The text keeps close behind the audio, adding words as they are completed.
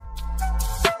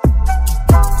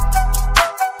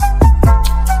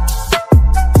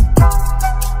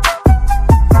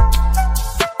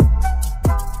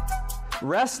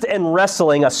Rest and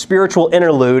Wrestling, a spiritual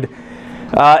interlude.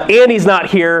 Andy's not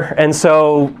here, and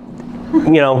so,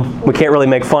 we can't really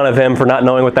make fun of him for not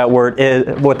knowing what that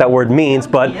word means,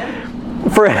 but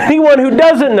for anyone who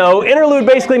doesn't know, interlude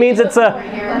basically means it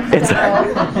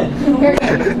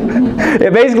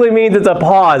basically means it's a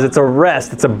pause, it's a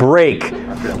rest, it's a break,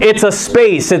 it's a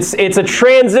space, it's a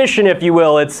transition, if you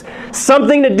will. It's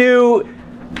something to do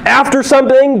after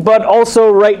something, but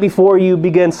also right before you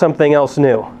begin something else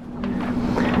new.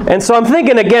 And so I'm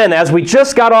thinking again, as we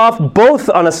just got off both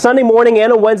on a Sunday morning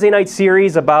and a Wednesday night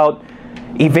series about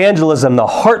evangelism, the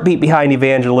heartbeat behind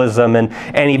evangelism, and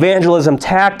evangelism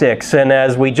tactics, and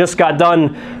as we just got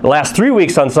done the last 3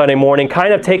 weeks on Sunday morning,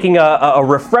 kind of taking a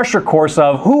refresher course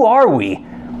of who are we?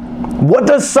 What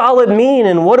does solid mean,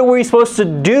 and what are we supposed to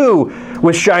do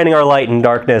with shining our light in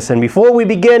darkness? And before we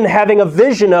begin having a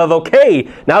vision of, okay,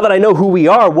 now that I know who we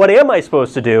are, what am I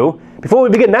supposed to do? Before we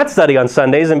begin that study on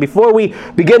Sundays, and before we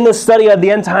begin this study of the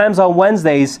end times on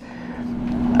Wednesdays,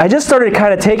 I just started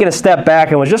kind of taking a step back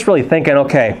and was just really thinking,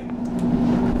 okay,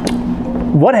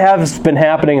 what has been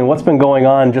happening and what's been going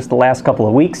on just the last couple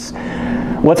of weeks?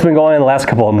 What's been going on the last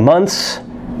couple of months?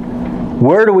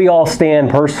 Where do we all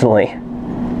stand personally?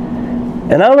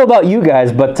 And I don't know about you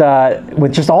guys, but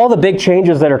with just all the big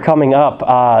changes that are coming up,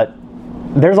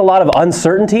 there's a lot of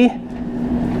uncertainty.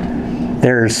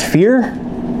 There's fear.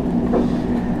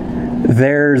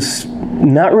 There's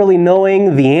not really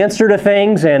knowing the answer to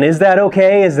things, and is that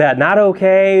okay? Is that not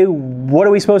okay? What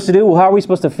are we supposed to do? How are we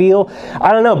supposed to feel?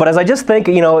 I don't know, but as I just think,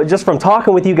 just from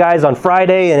talking with you guys on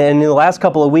Friday and in the last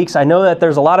couple of weeks, I know that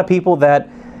there's a lot of people that,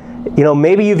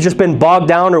 maybe you've just been bogged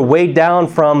down or weighed down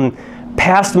from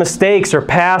past mistakes or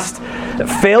past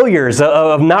failures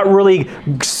of not really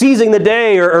seizing the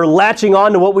day or latching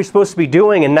on to what we're supposed to be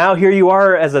doing. And now here you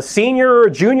are as a senior or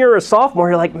junior or sophomore.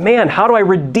 You're like, man, how do I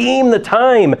redeem the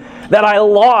time that I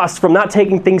lost from not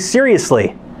taking things seriously?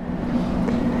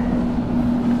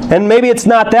 And maybe it's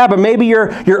not that, but maybe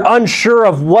you're unsure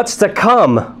of what's to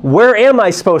come. Where am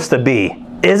I supposed to be?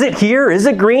 Is it here? Is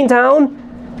it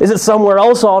Greentown? Is it somewhere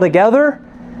else altogether?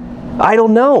 I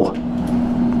don't know.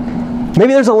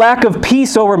 Maybe there's a lack of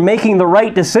peace over making the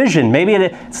right decision. Maybe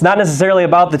it's not necessarily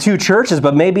about the two churches,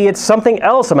 but maybe it's something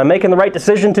else. Am I making the right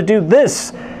decision to do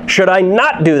this? Should I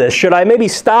not do this? Should I maybe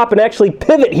stop and actually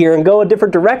pivot here and go a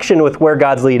different direction with where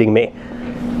God's leading me?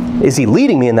 Is He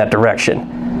leading me in that direction?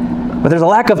 But there's a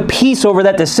lack of peace over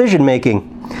that decision making.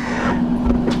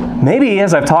 Maybe,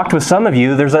 as I've talked with some of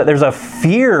you, there's a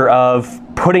fear of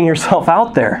putting yourself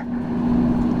out there.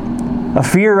 A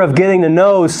fear of getting to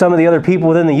know some of the other people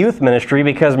within the youth ministry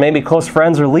because maybe close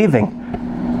friends are leaving.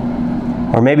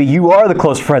 Or maybe you are the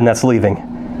close friend that's leaving.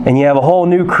 And you have a whole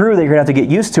new crew that you're going to have to get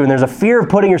used to. And there's a fear of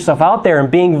putting yourself out there and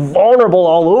being vulnerable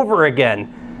all over again.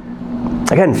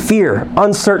 Again, fear,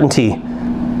 uncertainty.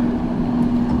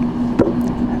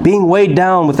 Being weighed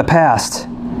down with the past.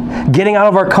 Getting out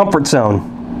of our comfort zone.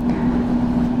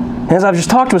 As I've just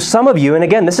talked with some of you, and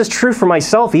again, this is true for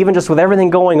myself, even just with everything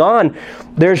going on,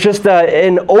 there's just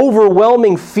an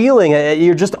overwhelming feeling.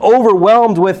 You're just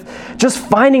overwhelmed with just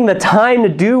finding the time to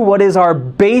do what is our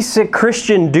basic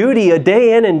Christian duty a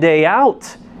day in and day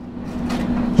out.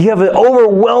 You have an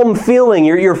overwhelmed feeling.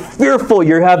 You're fearful.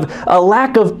 You have a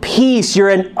lack of peace. You're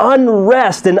in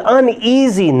unrest and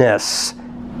uneasiness.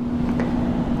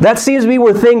 That seems to be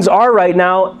where things are right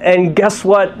now, and guess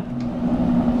what?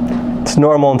 It's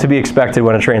normal and to be expected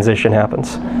when a transition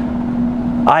happens.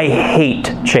 I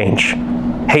hate change.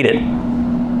 Hate it.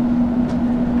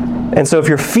 And so if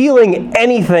you're feeling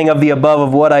anything of the above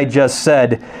of what I just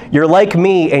said, you're like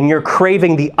me and you're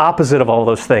craving the opposite of all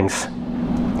those things.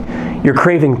 You're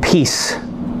craving peace.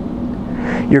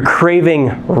 You're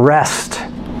craving rest.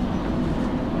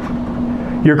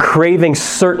 You're craving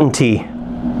certainty.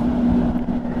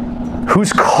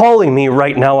 Who's calling me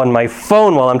right now on my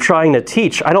phone while I'm trying to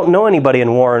teach? I don't know anybody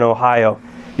in Warren, Ohio.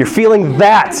 You're feeling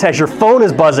that as your phone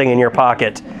is buzzing in your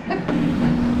pocket.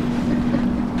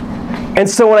 And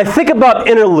so when I think about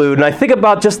interlude, and I think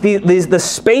about just the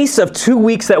space of 2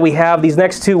 weeks that we have, these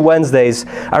next 2 Wednesdays,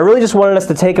 I really just wanted us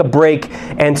to take a break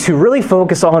and to really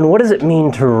focus on what does it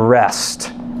mean to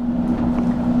rest.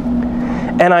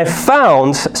 And I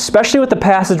found, especially with the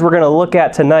passage we're going to look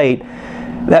at tonight,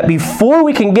 that before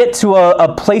we can get to a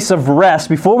place of rest,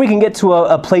 before we can get to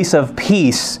a place of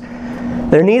peace,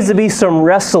 there needs to be some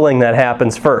wrestling that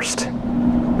happens first.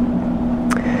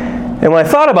 And when I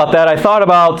thought about that, I thought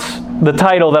about the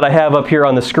title that I have up here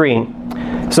on the screen.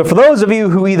 So for those of you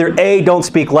who either A, don't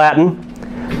speak Latin,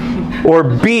 or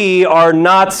B, are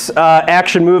not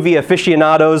action movie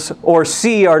aficionados, or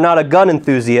C, are not a gun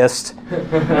enthusiast,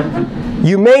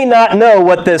 You may not know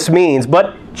what this means,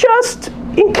 but just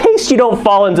in case you don't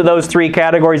fall into those three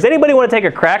categories, anybody want to take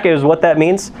a crack at what that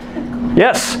means?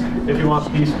 Yes? If you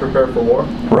want peace, prepare for war.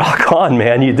 Rock on,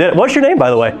 man. You did it. What's your name, by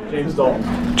the way? James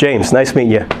Dalton. James, nice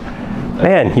meeting you.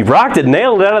 Man, you rocked it,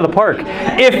 nailed it out of the park.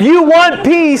 If you want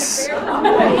peace,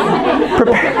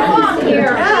 prepare. You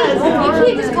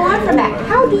can't just go on from that.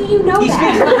 How do you know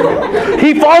that?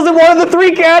 He falls in one of the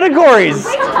three categories.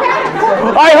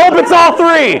 I hope it's all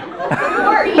three.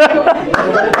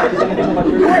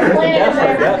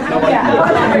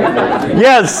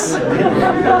 Yes.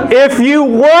 If you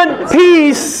want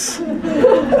peace,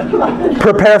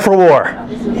 prepare for war.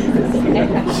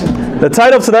 The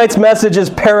title of tonight's message is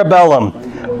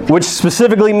Parabellum, which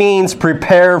specifically means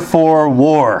prepare for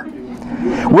war.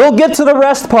 We'll get to the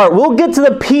rest part. We'll get to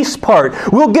the peace part.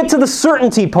 We'll get to the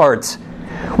certainty part.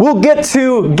 We'll get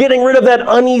to getting rid of that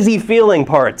uneasy feeling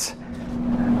part.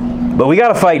 But we got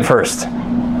to fight first.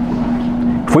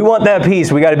 If we want that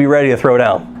peace, we got to be ready to throw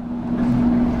down.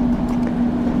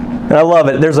 And I love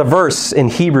it. There's a verse in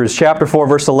Hebrews chapter 4,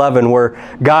 verse 11, where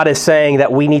God is saying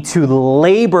that we need to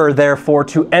labor, therefore,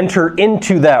 to enter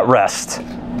into that rest.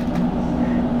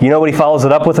 You know what he follows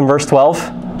it up with in verse 12?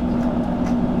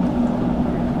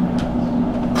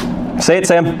 Say it,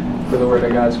 Sam. For the word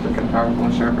of God is quick and powerful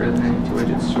and sharper than any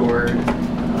two-edged sword,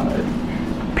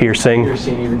 Piercing.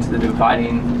 even to the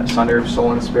dividing asunder of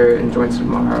soul and spirit and joints and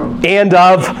marrow. And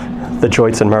of the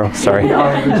joints and marrow. Sorry.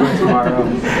 Of the joints and marrow,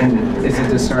 and is a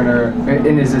discerner.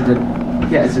 And is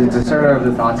a discerner of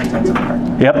the thoughts and intents of the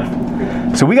heart.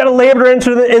 Yep. So we got to labor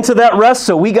into that rest.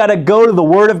 So we got to go to the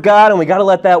Word of God, and we got to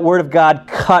let that Word of God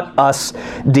cut us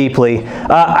deeply.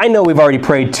 I know we've already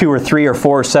prayed 2 or 3 or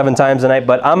 4 or 7 times tonight,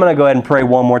 but I'm going to go ahead and pray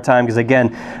one more time because,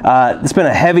 again, it's been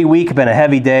a heavy week, been a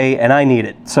heavy day, and I need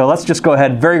it. So let's just go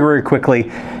ahead very, very quickly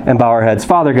and bow our heads.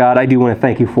 Father God, I do want to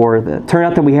thank you for the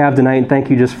turnout that we have tonight, and thank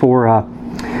you just for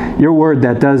your Word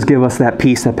that does give us that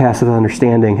peace that passeth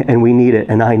understanding, and we need it,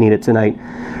 and I need it tonight.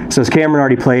 So as Cameron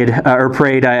already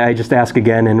prayed, I just ask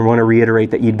again and want to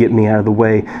reiterate that you'd get me out of the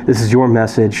way. This is your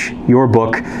message, your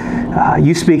book.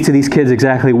 You speak to these kids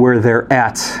exactly where they're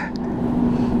at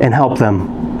and help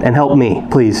them and help me,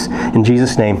 please. In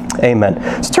Jesus' name, amen.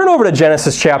 Let's turn over to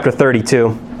Genesis chapter 32.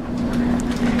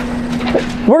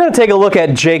 We're going to take a look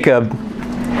at Jacob.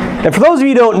 And for those of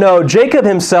you who don't know, Jacob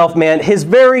himself, man, his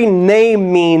very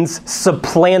name means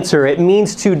supplanter. It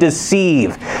means to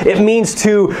deceive. It means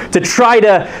to try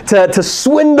to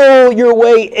swindle your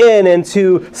way in and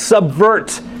to subvert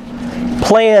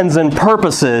plans and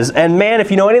purposes. And man,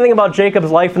 if you know anything about Jacob's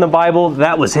life in the Bible,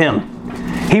 that was him.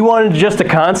 He wanted just to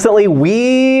constantly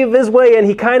weave his way in.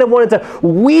 He kind of wanted to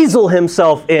weasel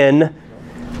himself in,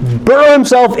 burrow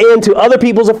himself into other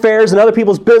people's affairs and other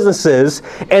people's businesses,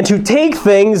 and to take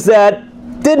things that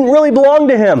didn't really belong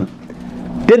to him.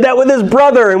 Did that with his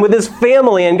brother and with his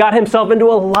family and got himself into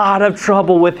a lot of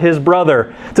trouble with his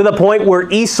brother, to the point where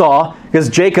Esau, because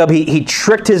Jacob, he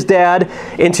tricked his dad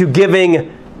into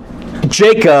giving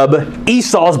Jacob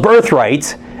Esau's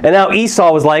birthright. And now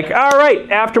Esau was like, all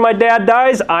right, after my dad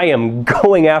dies, I am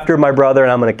going after my brother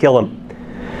and I'm going to kill him.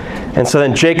 And so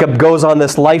then Jacob goes on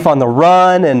this life on the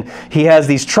run, and he has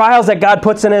these trials that God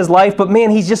puts in his life, but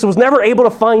man, he just was never able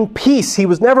to find peace. He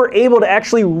was never able to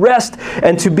actually rest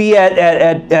and to be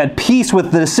at peace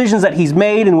with the decisions that he's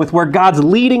made and with where God's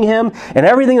leading him and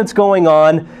everything that's going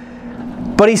on.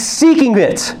 But he's seeking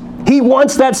it. He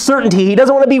wants that certainty. He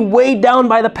doesn't want to be weighed down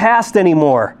by the past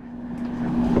anymore.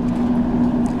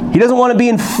 He doesn't want to be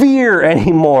in fear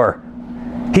anymore.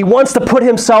 He wants to put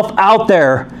himself out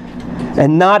there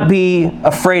and not be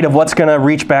afraid of what's going to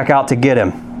reach back out to get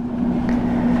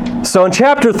him. So in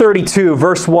chapter 32,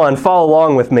 verse 1, follow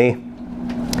along with me.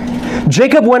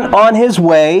 Jacob went on his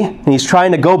way, and he's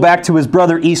trying to go back to his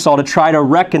brother Esau to try to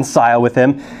reconcile with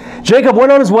him. Jacob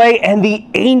went on his way, and the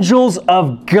angels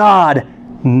of God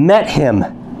met him.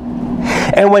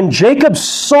 And when Jacob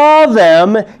saw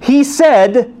them, he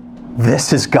said,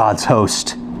 "This is God's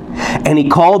host." And he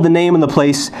called the name of the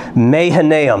place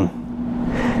Mahanaim.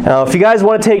 Now, if you guys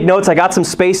want to take notes, I got some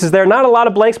spaces there. Not a lot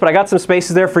of blanks, but I got some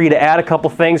spaces there for you to add a couple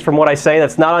things from what I say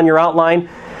that's not on your outline.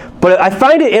 But I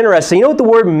find it interesting. You know what the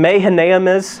word Mahanaim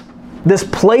is? This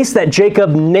place that Jacob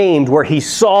named where he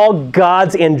saw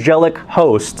God's angelic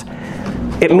host.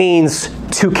 It means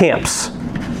 2 camps.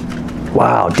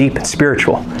 Wow, deep and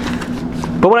spiritual.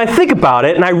 But when I think about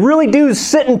it, and I really do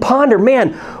sit and ponder,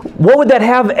 man, what would that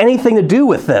have anything to do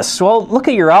with this? Well, look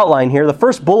at your outline here. The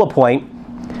first bullet point.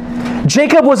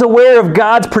 Jacob was aware of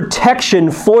God's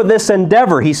protection for this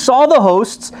endeavor. He saw the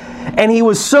hosts, and he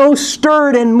was so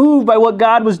stirred and moved by what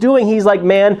God was doing. He's like,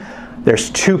 man, there's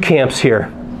 2 camps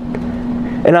here.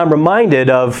 And I'm reminded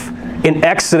of in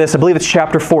Exodus, I believe it's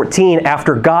chapter 14,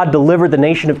 after God delivered the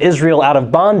nation of Israel out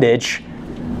of bondage,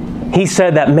 He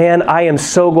said that, man, I am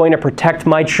so going to protect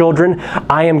my children.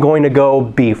 I am going to go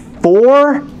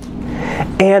before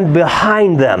and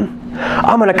behind them.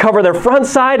 I'm going to cover their front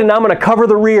side and I'm going to cover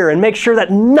the rear and make sure that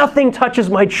nothing touches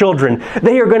my children.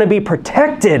 They are going to be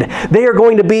protected. They are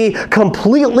going to be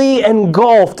completely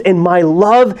engulfed in my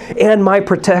love and my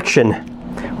protection.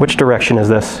 Which direction is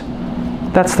this?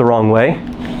 That's the wrong way.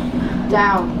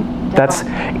 Down.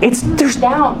 There's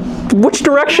Down. Which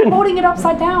direction? You're holding it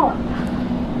upside down.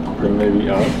 Then maybe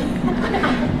up.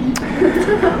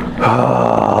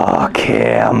 Oh,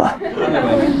 Cam.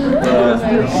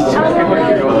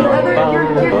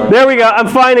 There we go. I'm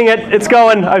finding it. It's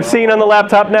going. I've seen on the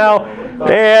laptop now.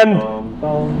 And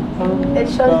It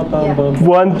shows, yeah.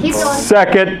 1 Keep going.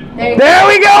 second. There you There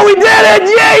we go. We did it.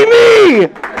 Yay me!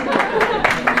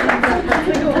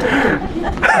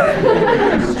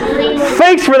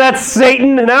 Thanks for that,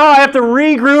 Satan. Now I have to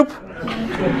regroup.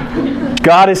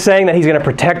 God is saying that He's going to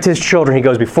protect His children. He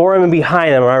goes before Him and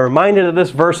behind them. And I'm reminded of this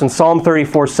verse in Psalm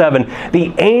 34:7.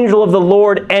 The angel of the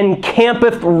Lord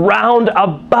encampeth round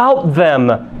about them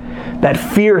that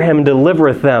fear Him and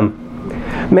delivereth them.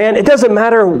 Man, it doesn't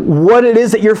matter what it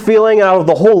is that you're feeling out of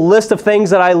the whole list of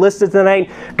things that I listed tonight.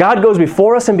 God goes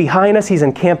before us and behind us. He's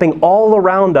encamping all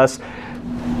around us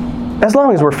as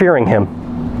long as we're fearing Him.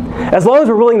 As long as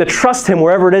we're willing to trust Him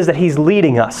wherever it is that He's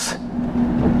leading us.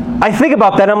 I think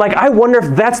about that, I'm like, I wonder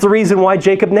if that's the reason why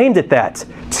Jacob named it that.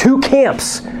 2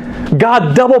 camps.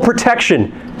 God, double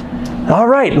protection. All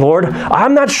right, Lord,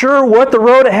 I'm not sure what the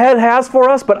road ahead has for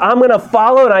us, but I'm going to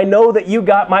follow, and I know that You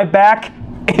got my back,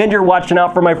 and You're watching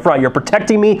out for my front. You're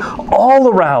protecting me all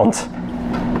around.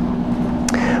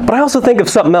 But I also think of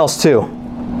something else, too.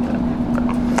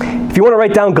 If you want to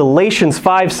write down Galatians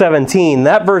 5:17,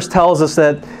 that verse tells us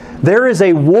that there is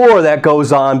a war that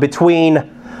goes on between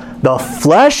the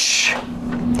flesh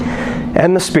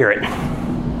and the spirit.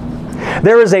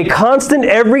 There is a constant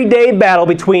everyday battle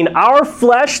between our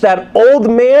flesh, that old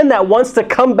man that wants to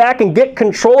come back and get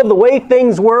control of the way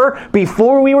things were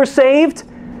before we were saved,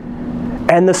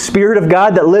 and the Spirit of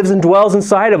God that lives and dwells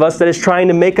inside of us that is trying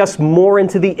to make us more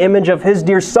into the image of His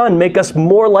dear Son, make us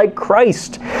more like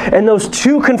Christ. And those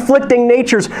two conflicting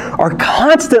natures are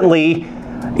constantly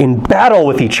in battle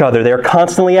with each other. They're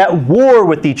constantly at war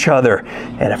with each other.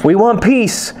 And if we want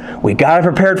peace, we got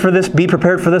to be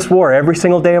prepared for this war every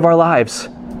single day of our lives.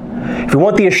 If we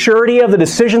want the assurity of the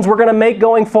decisions we're going to make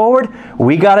going forward,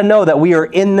 we got to know that we are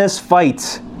in this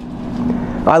fight.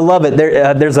 I love it.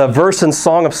 There's a verse in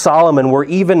Song of Solomon where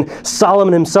even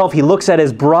Solomon himself, he looks at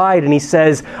his bride and he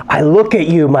says, I look at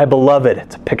you, my beloved.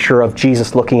 It's a picture of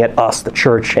Jesus looking at us, the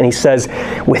church. And he says,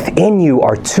 within you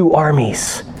are 2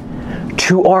 armies.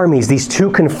 2 armies, these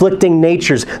 2 conflicting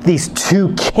natures, these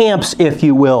 2 camps, if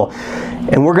you will.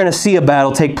 And we're going to see a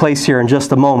battle take place here in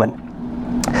just a moment.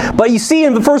 But you see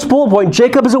in the first bullet point,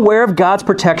 Jacob is aware of God's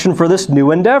protection for this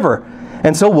new endeavor.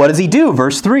 And so what does he do?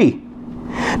 Verse 3.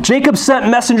 Jacob sent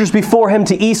messengers before him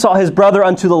to Esau his brother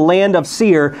unto the land of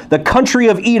Seir, the country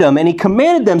of Edom, and he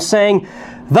commanded them, saying,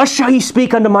 Thus shall ye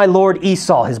speak unto my lord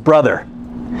Esau his brother.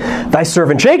 Thy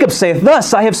servant Jacob saith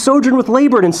thus, I have sojourned with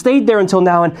labored and stayed there until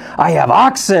now, and I have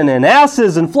oxen and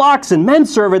asses and flocks and men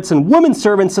servants and women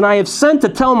servants, and I have sent to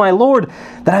tell my Lord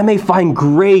that I may find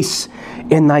grace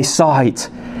in thy sight.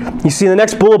 You see, in the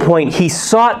next bullet point, he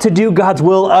sought to do God's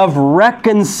will of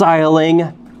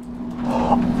reconciling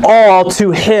all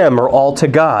to him or all to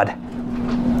God.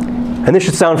 And this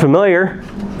should sound familiar.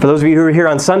 For those of you who were here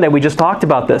on Sunday, we just talked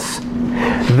about this.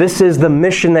 This is the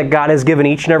mission that God has given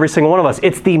each and every single one of us.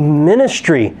 It's the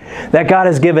ministry that God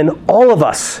has given all of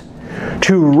us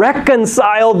to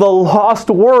reconcile the lost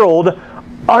world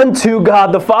unto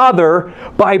God the Father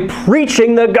by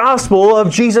preaching the gospel of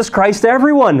Jesus Christ to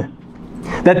everyone.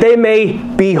 That they may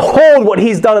behold what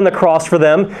He's done on the cross for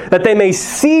them, that they may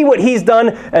see what He's done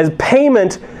as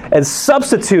payment, as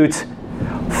substitute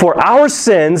for our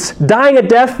sins, dying a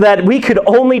death that we could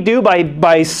only do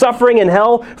by suffering in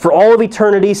hell for all of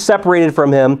eternity separated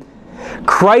from Him.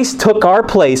 Christ took our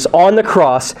place on the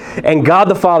cross, and God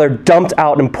the Father dumped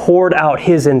out and poured out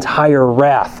His entire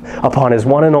wrath upon His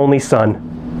one and only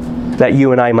Son, that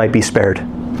you and I might be spared.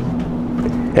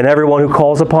 And everyone who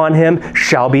calls upon Him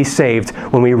shall be saved.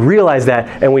 When we realize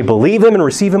that and we believe Him and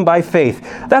receive Him by faith,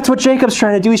 that's what Jacob's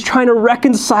trying to do. He's trying to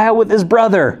reconcile with his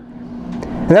brother.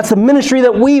 And that's the ministry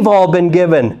that we've all been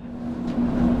given.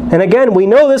 And again, we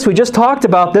know this, we just talked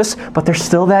about this, but there's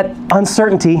still that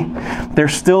uncertainty.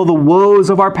 There's still the woes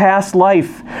of our past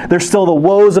life. There's still the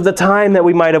woes of the time that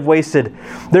we might have wasted.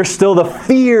 There's still the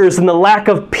fears and the lack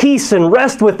of peace and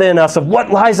rest within us of what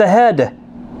lies ahead.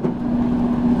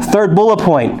 Third bullet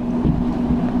point.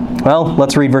 Well,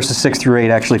 let's read verses 6 through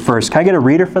 8 actually first. Can I get a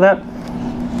reader for that?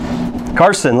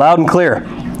 Carson, loud and clear.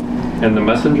 And the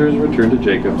messengers returned to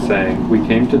Jacob, saying, We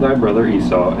came to thy brother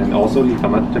Esau, and also he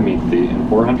cometh to meet thee, and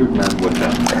 400 men with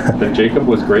him. Then Jacob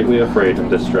was greatly afraid and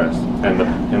distressed,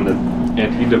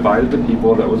 and he divided the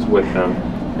people that was with him,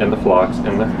 and the flocks,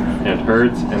 and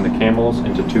herds, and the camels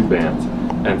into 2 bands,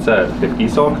 and said, If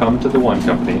Esau come to the one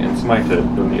company and smite it,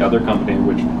 then the other company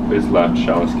which is left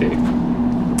shall escape.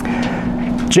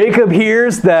 Jacob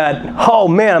hears that, oh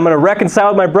man, I'm going to reconcile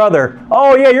with my brother.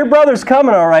 Oh yeah, your brother's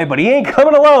coming all right, but he ain't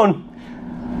coming alone.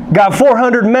 Got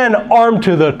 400 men armed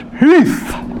to the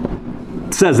teeth.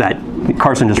 It says that.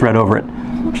 Carson just read over it.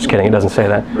 Just kidding, it doesn't say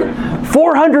that. Right.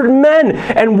 400 men!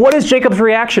 And what is Jacob's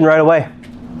reaction right away?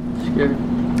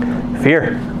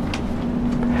 Fear.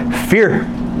 Fear.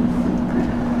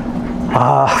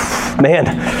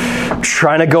 Man,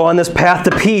 trying to go on this path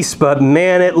to peace, but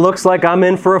man, it looks like I'm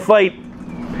in for a fight.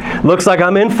 Looks like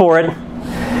I'm in for it.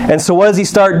 And so what does he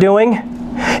start doing?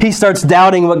 He starts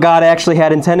doubting what God actually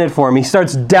had intended for him. He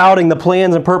starts doubting the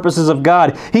plans and purposes of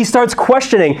God. He starts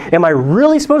questioning, am I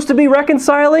really supposed to be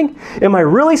reconciling? Am I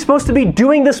really supposed to be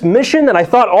doing this mission that I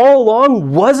thought all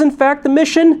along was in fact the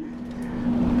mission?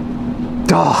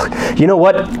 Oh, you know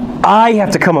what? I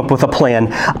have to come up with a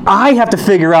plan. I have to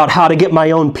figure out how to get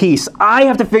my own peace. I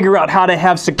have to figure out how to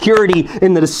have security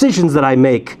in the decisions that I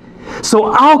make.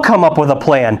 So I'll come up with a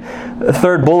plan. The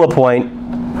third bullet point,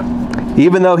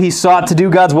 even though he sought to do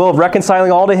God's will of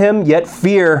reconciling all to him, yet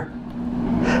fear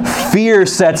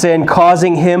sets in,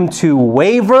 causing him to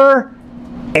waver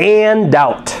and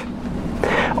doubt.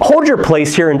 Hold your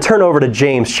place here and turn over to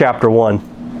James chapter 1.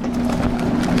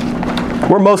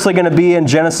 We're mostly going to be in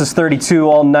Genesis 32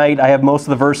 all night. I have most of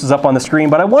the verses up on the screen,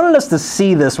 but I wanted us to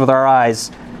see this with our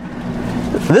eyes.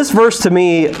 This verse to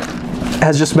me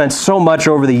has just meant so much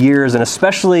over the years, and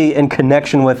especially in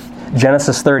connection with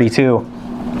Genesis 32.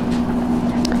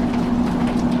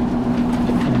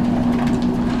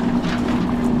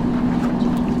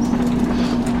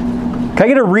 Can I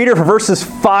get a reader for verses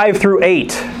 5 through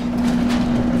 8?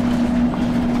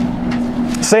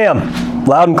 Sam,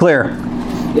 loud and clear.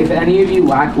 If any of you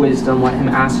lack wisdom, let him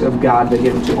ask of God, that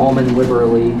giveth to all men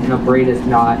liberally, and upbraideth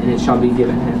not, and it shall be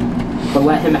given him. But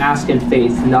let him ask in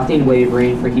faith, nothing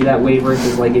wavering, for he that wavereth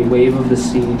is like a wave of the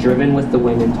sea, driven with the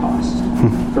wind and tossed.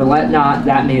 For let not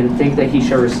that man think that he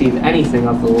shall receive anything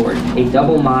of the Lord. A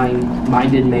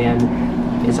double-minded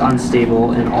man is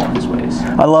unstable in all his ways.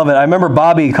 I love it. I remember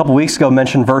Bobby a couple weeks ago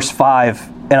mentioned verse 5,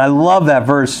 and I love that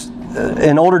verse.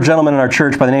 An older gentleman in our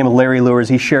church by the name of Larry Lewis,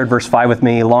 he shared verse 5 with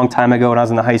me a long time ago when I was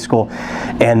in the high school,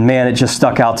 and man, it just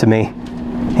stuck out to me.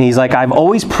 And he's like, I've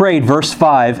always prayed verse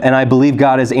 5, and I believe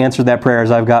God has answered that prayer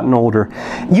as I've gotten older.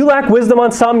 You lack wisdom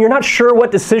on something, you're not sure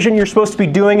what decision you're supposed to be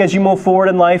doing as you move forward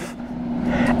in life.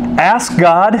 Ask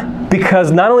God,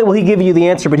 because not only will He give you the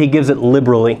answer, but He gives it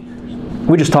liberally.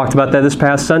 We just talked about that this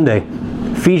past Sunday.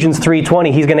 Ephesians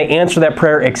 3:20, He's going to answer that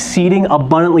prayer exceeding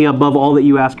abundantly above all that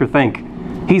you ask or think.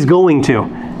 He's going to.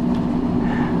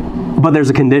 But there's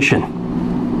a condition.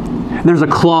 There's a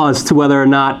clause to whether or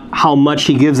not how much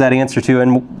He gives that answer to.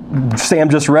 And Sam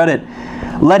just read it.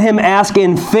 Let him ask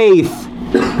in faith,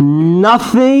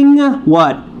 nothing,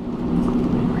 what?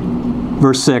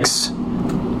 Verse 6.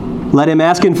 Let him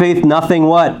ask in faith, nothing,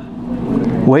 what?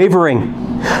 Wavering.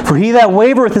 For he that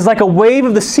wavereth is like a wave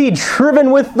of the sea,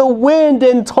 driven with the wind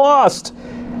and tossed.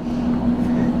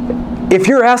 If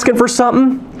you're asking for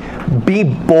something, be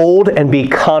bold and be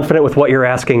confident with what you're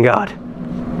asking God.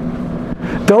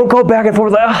 Don't go back and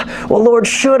forth like, well, Lord,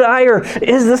 should I? Or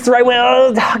is this the right way?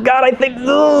 God, I think,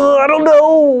 I don't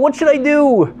know. What should I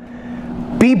do?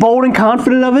 Be bold and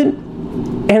confident of it.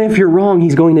 And if you're wrong,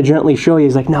 He's going to gently show you.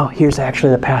 He's like, no, here's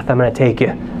actually the path I'm going to take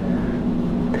you.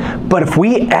 But if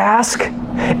we ask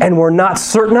and we're not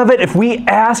certain of it, if we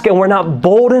ask and we're not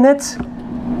bold in it,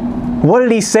 what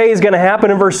did He say is going to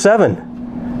happen in verse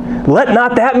 7? Let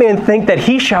not that man think that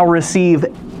he shall receive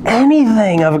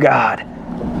anything of God.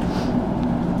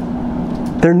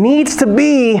 There needs to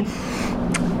be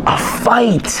a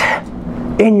fight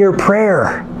in your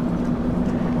prayer.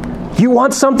 You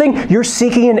want something? You're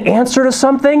seeking an answer to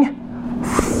something?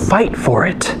 Fight for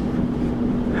it.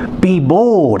 Be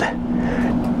bold.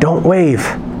 Don't wave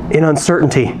in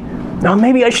uncertainty. Now,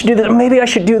 maybe I should do this. Maybe I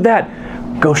should do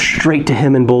that. Go straight to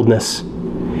Him in boldness.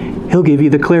 He'll give you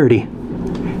the clarity.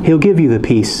 He'll give you the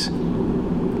peace.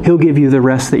 He'll give you the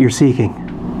rest that you're seeking.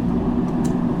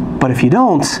 But if you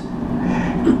don't,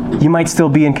 you might still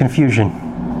be in confusion.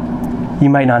 you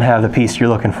might not have the peace you're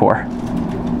looking for.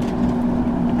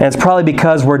 And it's probably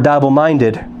because we're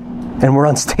double-minded and we're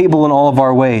unstable in all of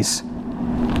our ways.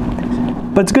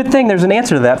 But it's a good thing there's an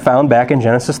answer to that found back in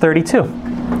Genesis 32.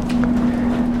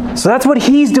 So that's what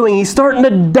he's doing. He's starting to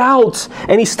doubt,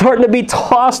 and he's starting to be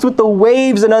tossed with the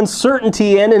waves and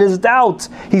uncertainty and in his doubt.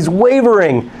 He's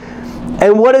wavering.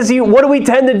 And what do we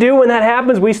tend to do when that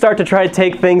happens? We start to try to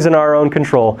take things in our own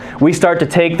control. We start to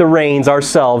take the reins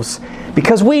ourselves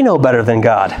because we know better than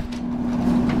God.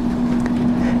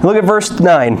 Look at verse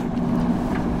 9.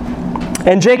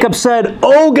 And Jacob said,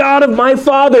 "O God of my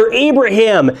father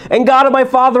Abraham and God of my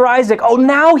father Isaac." Oh,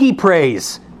 now he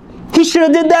prays. He should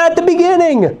have did that at the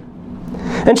beginning.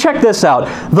 And check this out.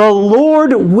 "The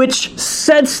Lord which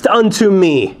saidst unto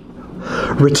me,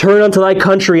 Return unto thy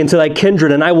country and to thy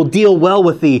kindred, and I will deal well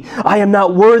with thee. I am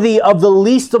not worthy of the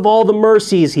least of all the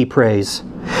mercies," he prays,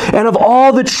 "and of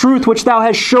all the truth which thou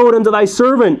hast showed unto thy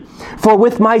servant. For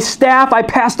with my staff I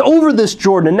passed over this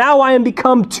Jordan, and now I am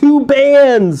become 2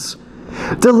 bands.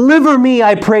 Deliver me,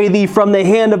 I pray thee, from the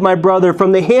hand of my brother,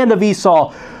 from the hand of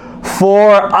Esau.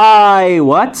 For I,"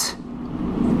 what?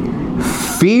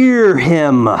 "Fear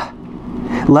him,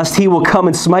 lest he will come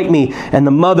and smite me, and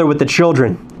the mother with the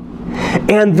children.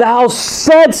 And thou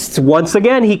saidst," once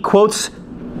again he quotes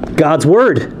God's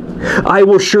word, "I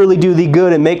will surely do thee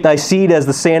good and make thy seed as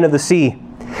the sand of the sea,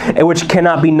 and which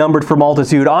cannot be numbered for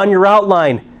multitude." On your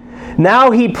outline,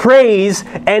 now he prays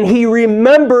and he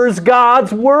remembers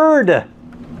God's word.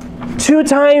 2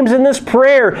 times in this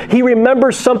prayer, he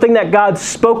remembers something that God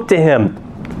spoke to him.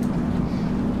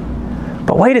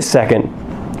 But wait a second.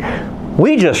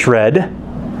 We just read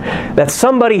that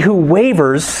somebody who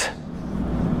wavers,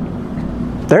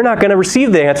 they're not going to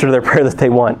receive the answer to their prayer that they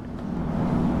want.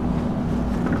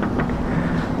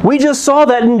 We just saw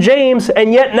that in James,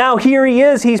 and yet now here he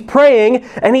is, he's praying,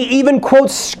 and he even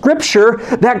quotes scripture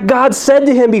that God said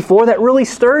to him before that really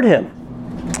stirred him.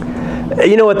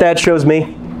 You know what that shows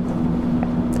me?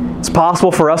 It's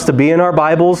possible for us to be in our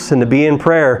Bibles and to be in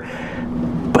prayer,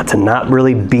 but to not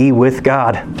really be with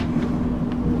God.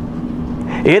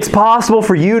 It's possible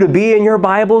for you to be in your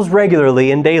Bibles regularly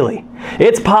and daily.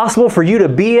 It's possible for you to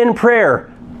be in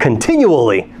prayer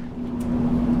continually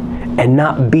and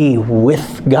not be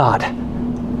with God.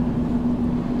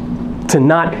 To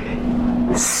not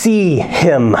see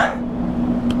Him.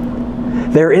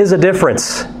 There is a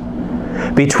difference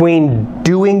between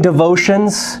doing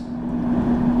devotions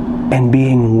and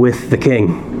being with the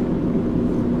King.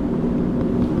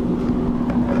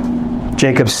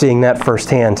 Jacob's seeing that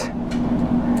firsthand.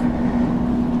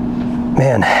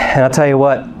 Man, and I'll tell you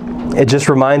what, it just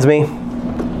reminds me,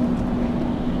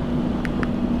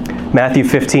 Matthew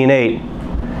 15:8.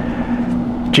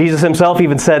 Jesus himself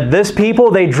even said, "This people,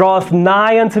 they draweth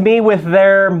nigh unto me with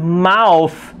their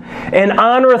mouth, and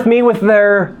honoreth me with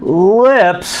their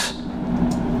lips,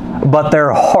 but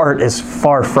their heart is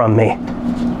far from me."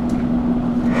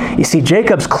 You see,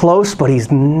 Jacob's close, but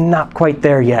he's not quite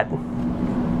there yet.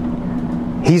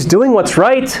 He's doing what's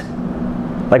right,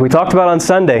 like we talked about on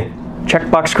Sunday.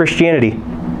 Checkbox Christianity.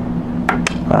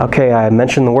 Okay, I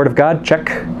mentioned the Word of God.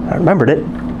 Check. I remembered it.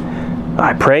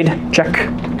 I prayed. Check.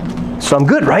 So I'm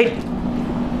good, right?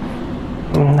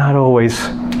 Not always.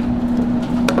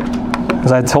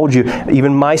 As I told you,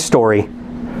 even my story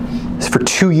is for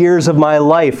 2 years of my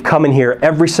life coming here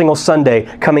every single Sunday,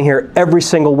 coming here every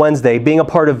single Wednesday, being a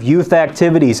part of youth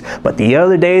activities. But the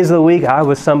other days of the week, I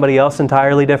was somebody else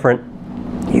entirely different.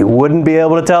 You wouldn't be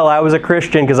able to tell I was a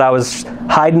Christian because I was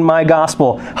hiding my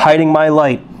gospel, hiding my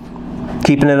light,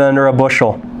 keeping it under a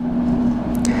bushel.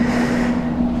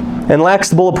 And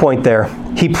last bullet point there.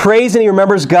 He prays and he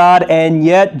remembers God, and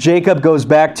yet Jacob goes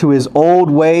back to his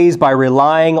old ways by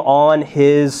relying on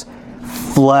his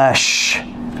flesh.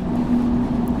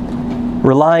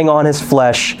 Relying on his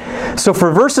flesh. So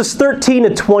for verses 13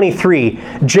 to 23,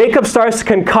 Jacob starts to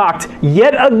concoct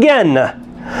yet again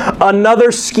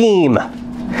another scheme.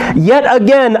 Yet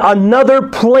again, another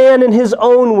plan in his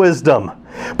own wisdom.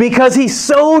 Because he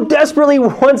so desperately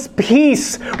wants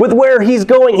peace with where he's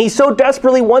going. He so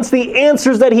desperately wants the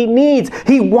answers that he needs.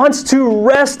 He wants to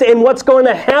rest in what's going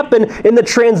to happen in the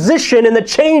transition and the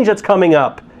change that's coming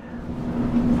up.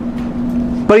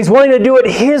 But he's wanting to do it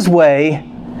his way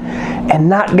and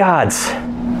not God's.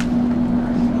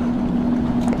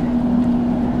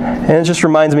 And it just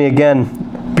reminds me again,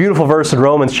 beautiful verse in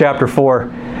Romans chapter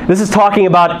 4. This is talking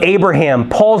about Abraham.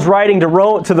 Paul's writing to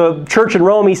the church in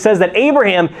Rome. He says that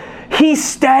Abraham, he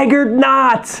staggered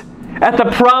not at the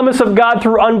promise of God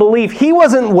through unbelief. He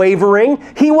wasn't wavering.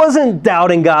 He wasn't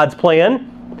doubting God's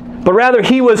plan. But rather,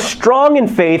 he was strong in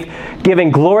faith, giving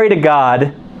glory to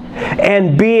God,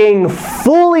 and being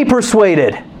fully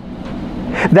persuaded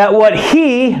that what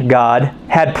he, God,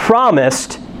 had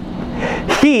promised,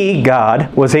 he,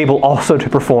 God, was able also to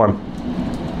perform.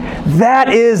 That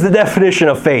is the definition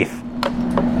of faith.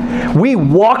 We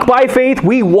walk by faith.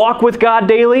 We walk with God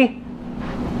daily.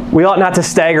 We ought not to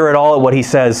stagger at all at what he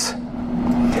says.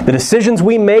 The decisions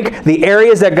we make, the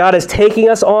areas that God is taking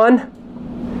us on,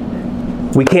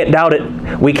 we can't doubt it.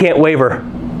 We can't waver.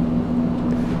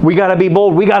 We got to be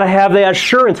bold. We got to have that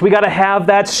assurance. We got to have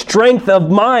that strength of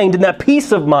mind and that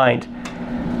peace of mind.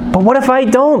 But what if I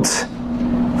don't?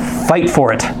 Fight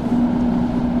for it.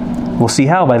 We'll see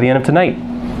how by the end of tonight.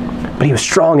 But he was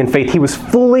strong in faith. He was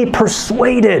fully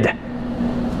persuaded.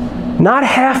 Not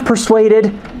half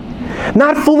persuaded.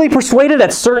 Not fully persuaded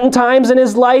at certain times in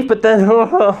his life, but then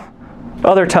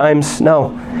other times,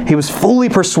 no. He was fully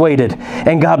persuaded,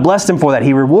 and God blessed him for that.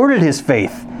 He rewarded his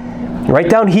faith. Write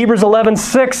down Hebrews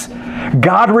 11:6.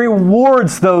 God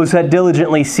rewards those that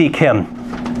diligently seek him.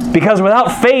 Because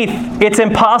without faith, it's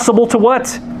impossible to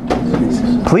what?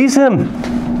 Please him.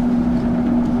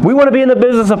 We want to be in the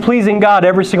business of pleasing God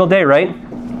every single day, right?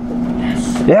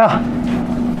 Yeah.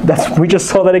 We just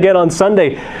saw that again on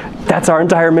Sunday. That's our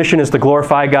entire mission, is to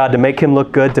glorify God, to make him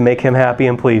look good, to make him happy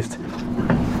and pleased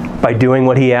by doing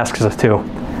what he asks us to.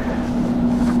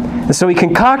 And so he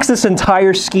concocts this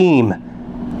entire scheme.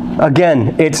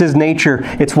 Again, it's his nature.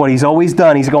 It's what he's always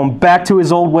done. He's going back to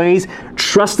his old ways,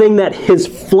 trusting that his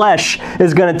flesh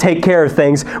is going to take care of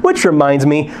things. Which reminds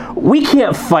me, we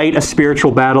can't fight a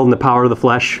spiritual battle in the power of the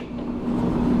flesh.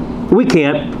 We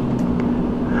can't.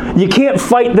 You can't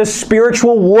fight the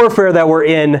spiritual warfare that we're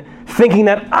in thinking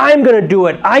that I'm going to do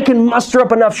it. I can muster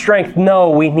up enough strength. No,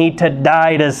 we need to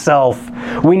die to self.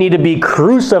 We need to be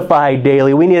crucified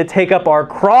daily. We need to take up our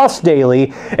cross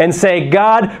daily and say,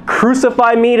 God,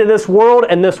 crucify me to this world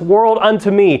and this world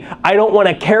unto me. I don't want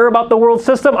to care about the world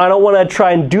system. I don't want to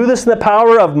try and do this in the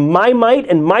power of my might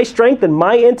and my strength and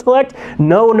my intellect.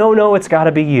 No, no, no, it's got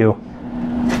to be you.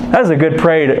 That is a good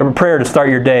prayer to start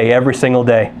your day every single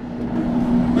day.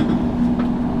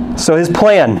 So his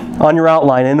plan on your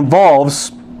outline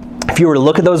involves, if you were to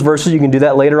look at those verses, you can do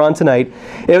that later on tonight.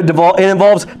 It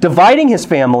involves dividing his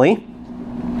family,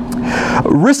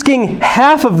 risking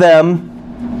half of them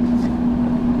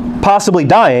possibly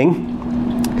dying.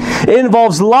 It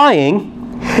involves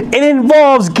lying. It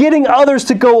involves getting others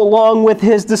to go along with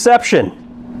his deception.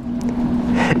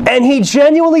 And he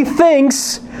genuinely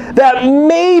thinks that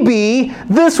maybe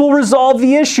this will resolve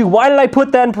the issue. Why did I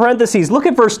put that in parentheses? Look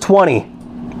at verse 20.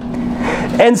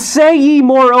 And say ye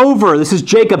moreover, this is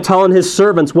Jacob telling his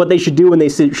servants what they should do when they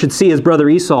should see his brother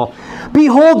Esau.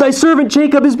 Behold, thy servant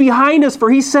Jacob is behind us,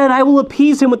 for he said, I will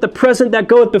appease him with the present that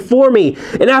goeth before me,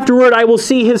 and afterward I will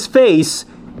see his face.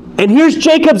 And here's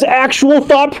Jacob's actual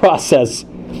thought process.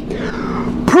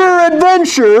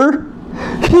 Peradventure,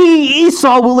 he,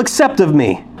 Esau, will accept of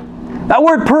me. That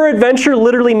word peradventure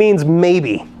literally means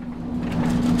maybe.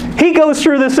 He goes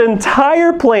through this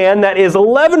entire plan that is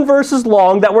 11 verses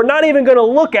long that we're not even going to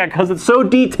look at because it's so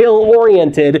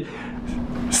detail-oriented.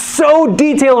 So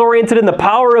detail-oriented in the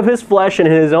power of his flesh and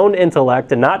his own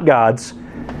intellect and not God's.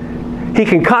 He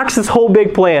concocts this whole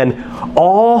big plan,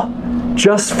 all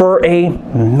just for a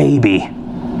maybe.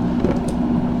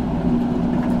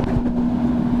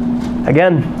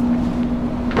 Again,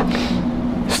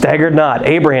 staggered not.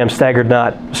 Abraham staggered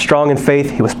not. Strong in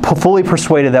faith. He was fully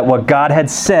persuaded that what God had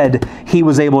said he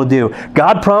was able to do.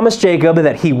 God promised Jacob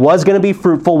that he was going to be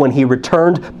fruitful when he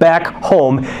returned back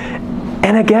home.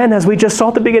 And again, as we just saw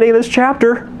at the beginning of this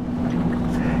chapter,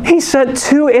 he sent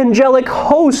 2 angelic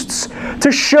hosts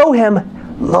to show him,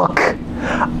 look,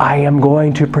 I am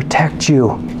going to protect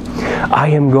you. I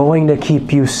am going to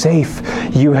keep you safe.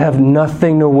 You have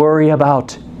nothing to worry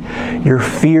about. Your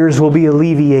fears will be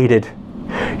alleviated.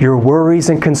 Your worries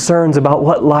and concerns about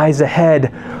what lies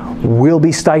ahead will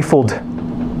be stifled.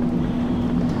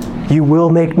 You will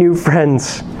make new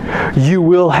friends. You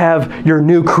will have your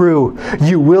new crew.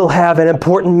 You will have an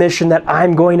important mission that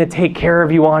I'm going to take care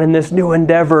of you on in this new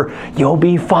endeavor. You'll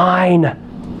be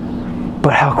fine.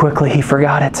 But how quickly he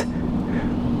forgot it.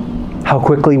 How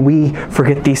quickly we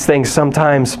forget these things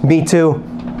sometimes. Me too.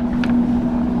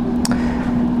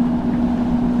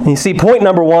 You see, point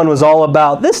number 1 was all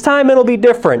about, this time it'll be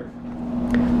different.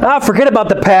 Forget about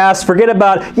the past. Forget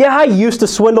about, I used to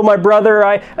swindle my brother.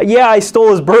 I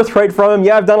stole his birthright from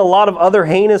him. I've done a lot of other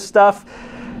heinous stuff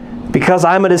because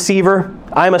I'm a deceiver.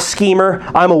 I'm a schemer.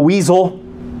 I'm a weasel.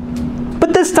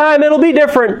 But this time it'll be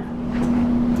different.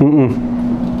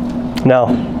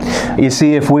 No. You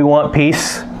see, if we want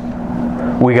peace,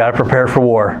 we got to prepare for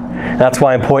war. That's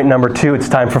why in point number 2, it's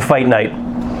time for fight night.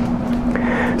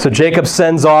 So Jacob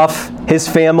sends off his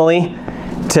family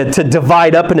to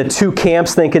divide up into two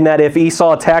camps, thinking that if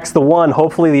Esau attacks the one,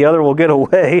 hopefully the other will get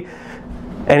away.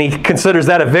 And he considers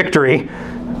that a victory.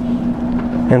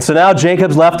 And so now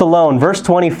Jacob's left alone. Verse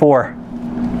 24.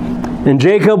 And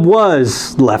Jacob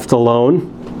was left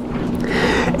alone,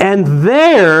 and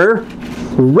there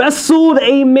wrestled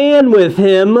a man with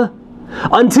him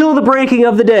until the breaking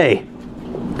of the day.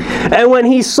 And when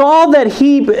he saw that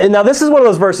and now this is one of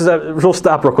those verses, we'll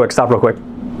stop real quick,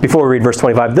 before we read verse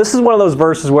 25. This is one of those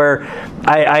verses where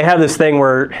I have this thing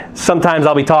where sometimes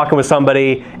I'll be talking with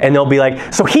somebody and they'll be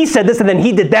like, so he said this and then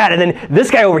he did that, and then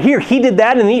this guy over here, he did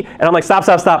that, and I'm like, stop,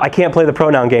 I can't play the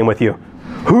pronoun game with you.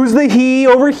 Who's the he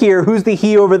over here? Who's the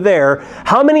he over there?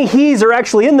 How many he's are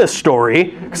actually in this story?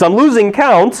 Because I'm losing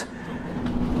count.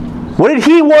 What did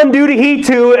he 1 do to he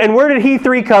 2? And where did he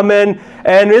 3 come in?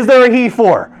 And is there a he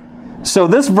 4? So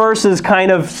this verse is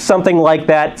kind of something like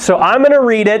that. So I'm going to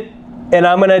read it, and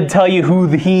I'm going to tell you who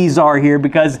the he's are here,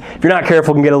 because if you're not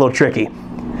careful, it can get a little tricky.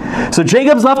 So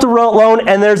Jacob's left alone,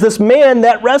 and there's this man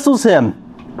that wrestles him.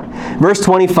 Verse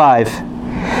 25.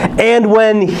 And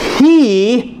when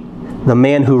the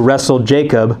man who wrestled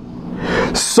Jacob,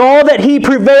 saw that he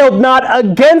prevailed not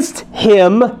against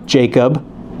him, Jacob,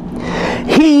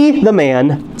 he, the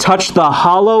man, touched the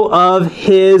hollow of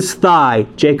his thigh,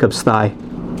 Jacob's thigh.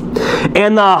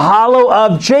 And the hollow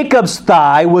of Jacob's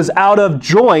thigh was out of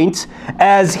joint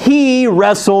as he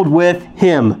wrestled with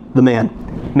him, the man.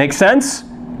 Make sense?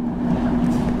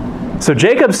 So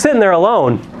Jacob's sitting there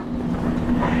alone.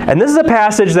 And this is a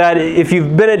passage that if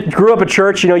you've grew up at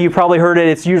church, you've probably heard it.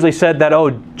 It's usually said that,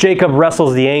 Jacob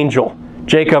wrestles the angel.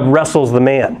 Jacob wrestles the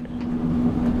man.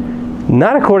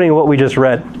 Not according to what we just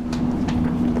read.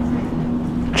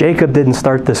 Jacob didn't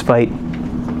start this fight.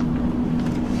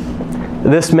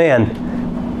 This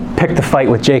man picked the fight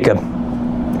with Jacob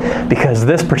because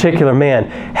this particular man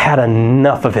had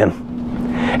enough of him.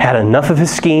 Had enough of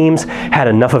his schemes, had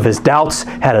enough of his doubts,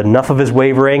 had enough of his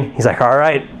wavering. He's like, all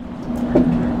right,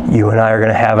 you and I are going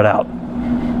to have it out.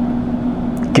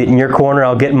 Get in your corner,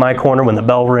 I'll get in my corner. When the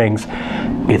bell rings,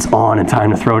 it's on and time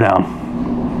to throw down.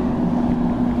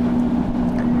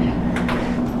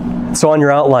 So on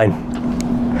your outline,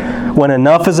 when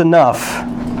enough is enough,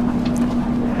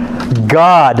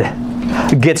 God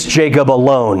gets Jacob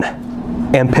alone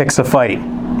and picks a fight.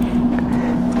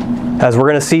 As we're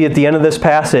going to see at the end of this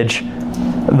passage,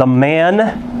 the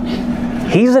man,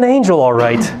 he's an angel, all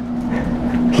right.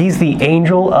 He's the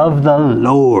angel of the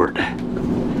Lord.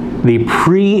 The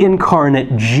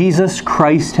pre-incarnate Jesus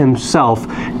Christ himself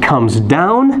comes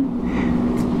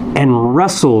down and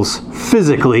wrestles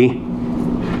physically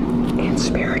and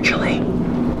spiritually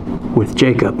with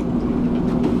Jacob.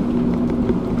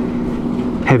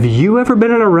 Have you ever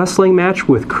been in a wrestling match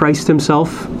with Christ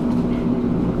himself?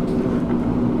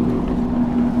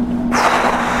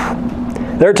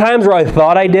 There are times where I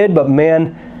thought I did, but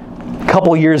man, a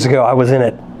couple years ago I was in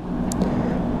it.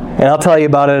 And I'll tell you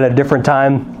about it at a different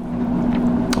time,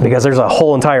 because there's a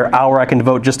whole entire hour I can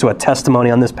devote just to a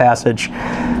testimony on this passage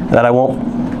that I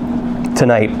won't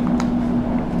tonight.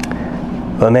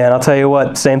 But man, I'll tell you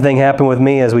what, same thing happened with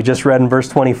me as we just read in verse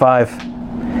 25.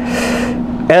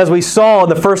 As we saw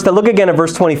look again at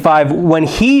verse 25, when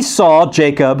he saw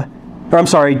Jesus,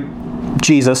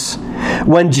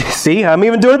 see, I'm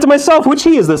even doing it to myself. Which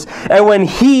he is this? And when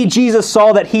Jesus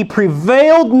saw that he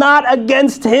prevailed not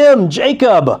against him,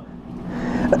 Jacob.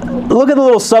 Look at the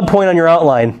little subpoint on your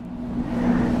outline.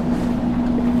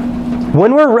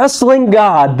 When we're wrestling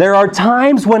God, there are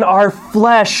times when our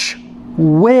flesh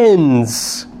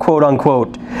wins, quote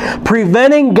unquote,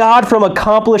 preventing God from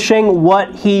accomplishing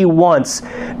what he wants.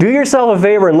 Do yourself a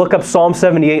favor and look up Psalm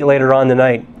 78 later on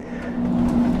tonight.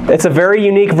 It's a very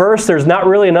unique verse. There's not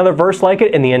really another verse like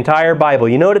it in the entire Bible.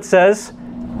 You know what it says?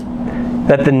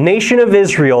 That the nation of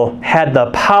Israel had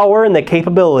the power and the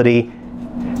capability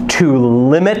to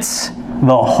limit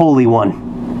the Holy One.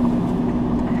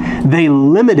 They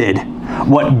limited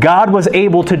what God was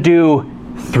able to do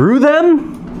through them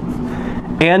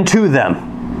and to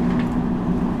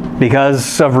them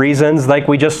because of reasons like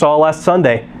we just saw last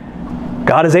Sunday.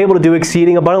 God is able to do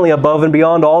exceeding abundantly above and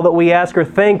beyond all that we ask or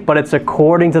think, but it's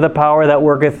according to the power that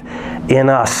worketh in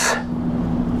us.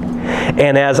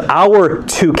 And as our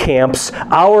two camps,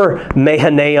 our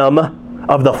Mahanaim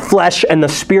of the flesh and the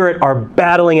spirit are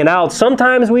battling it out,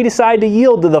 sometimes we decide to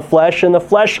yield to the flesh, and the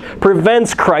flesh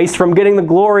prevents Christ from getting the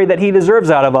glory that he deserves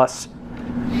out of us.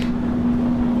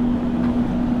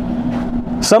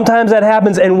 Sometimes that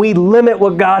happens and we limit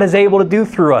what God is able to do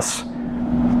through us.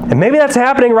 And maybe that's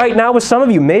happening right now with some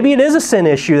of you. Maybe it is a sin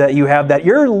issue that you have, that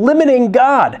you're limiting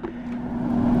God.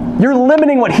 You're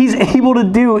limiting what He's able to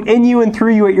do in you and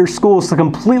through you at your schools to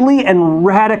completely and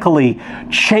radically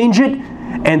change it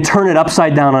and turn it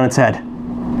upside down on its head.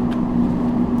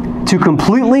 To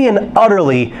completely and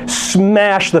utterly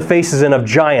smash the faces in of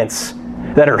giants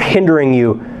that are hindering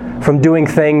you from doing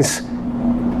things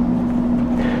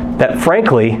that,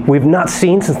 frankly, we've not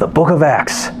seen since the book of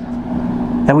Acts.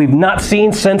 That we've not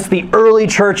seen since the early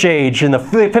church age in the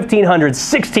 1500s,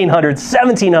 1600s,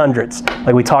 1700s,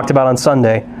 like we talked about on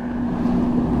Sunday.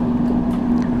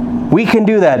 We can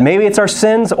do that. Maybe it's our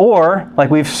sins, or,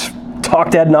 like we've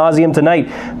talked ad nauseum tonight,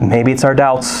 maybe it's our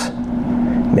doubts.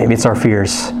 Maybe it's our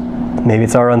fears. Maybe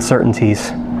it's our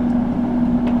uncertainties.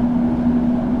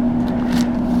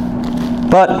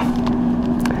 But,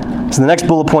 as the next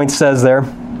bullet point says there,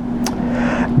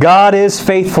 God is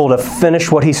faithful to finish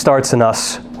what He starts in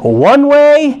us, one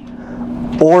way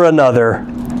or another,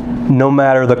 no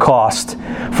matter the cost.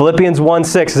 Philippians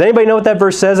 1:6. Does anybody know what that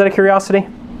verse says out of curiosity?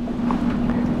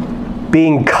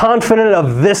 Being confident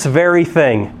of this very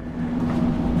thing,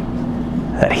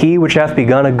 that He which hath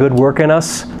begun a good work in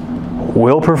us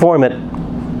will perform it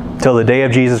till the day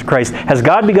of Jesus Christ. Has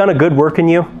God begun a good work in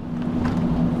you?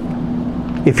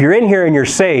 If you're in here and you're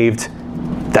saved,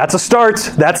 that's a start.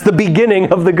 That's the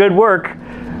beginning of the good work.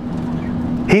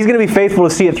 He's going to be faithful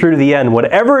to see it through to the end.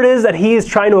 Whatever it is that He is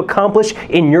trying to accomplish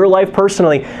in your life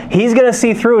personally, He's going to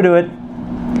see through to it.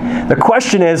 The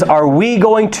question is, are we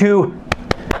going to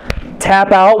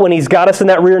tap out when He's got us in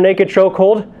that rear naked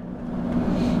chokehold?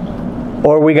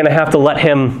 Or are we going to have to let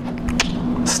Him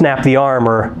snap the arm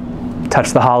or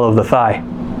touch the hollow of the thigh?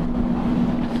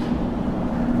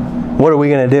 What are we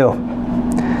going to do?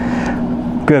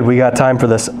 Good, we got time for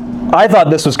this. I thought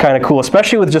this was kind of cool,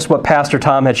 especially with just what Pastor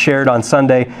Tom had shared on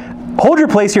Sunday. Hold your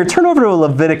place here. Turn over to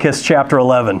Leviticus chapter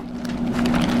 11.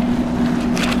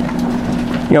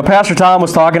 You know, Pastor Tom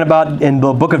was talking about in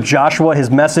the book of Joshua, his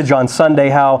message on Sunday,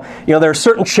 how, you know, there are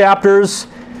certain chapters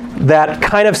that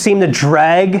kind of seem to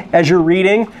drag as you're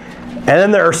reading. And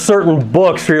then there are certain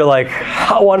books where you're like,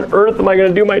 how on earth am I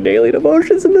going to do my daily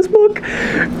devotions in this book?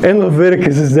 And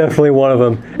Leviticus is definitely one of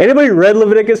them. Anybody read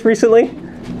Leviticus recently?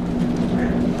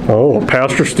 Oh,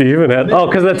 Pastor Stephen had... Oh,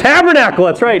 because of the tabernacle,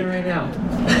 that's right. Right now.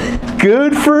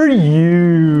 Good for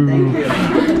you. Thank you.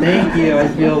 Thank you. I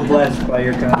feel blessed by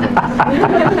your comment.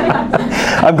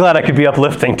 I'm glad I could be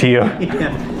uplifting to you.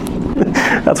 Yeah.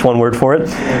 That's one word for it.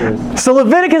 So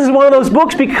Leviticus is one of those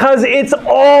books because it's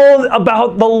all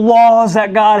about the laws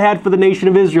that God had for the nation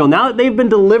of Israel. Now that they've been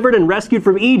delivered and rescued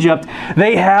from Egypt,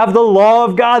 they have the law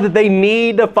of God that they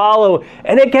need to follow.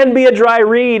 And it can be a dry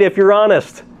read if you're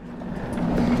honest.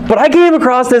 But I came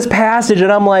across this passage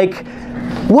and I'm like,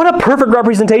 what a perfect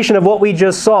representation of what we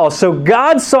just saw. So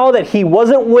God saw that He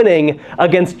wasn't winning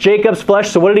against Jacob's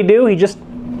flesh. So what did He do? He just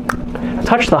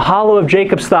touched the hollow of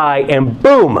Jacob's thigh and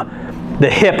boom, the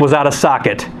hip was out of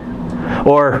socket.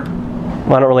 Or,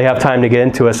 well, I don't really have time to get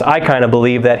into this. I kind of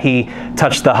believe that He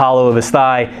touched the hollow of his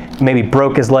thigh, maybe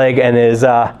broke his leg and his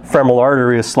femoral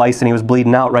artery was sliced and he was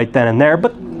bleeding out right then and there.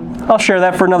 But I'll share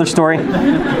that for another story.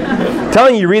 I'm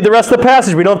telling you, read the rest of the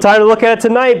passage. We don't have time to look at it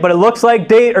tonight, but it looks like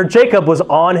Jacob was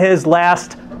on his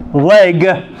last leg.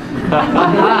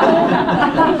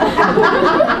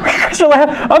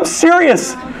 I'm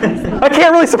serious. I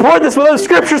can't really support this with other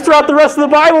scriptures throughout the rest of the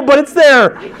Bible, but it's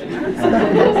there.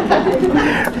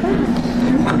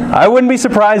 I wouldn't be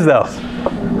surprised, though.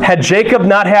 Had Jacob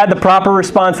not had the proper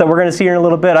response that we're going to see here in a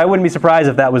little bit, I wouldn't be surprised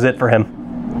if that was it for him.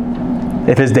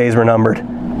 If his days were numbered.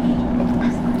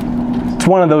 It's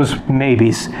one of those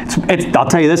maybes. I'll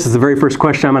tell you this is the very first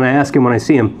question I'm going to ask him when I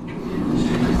see him.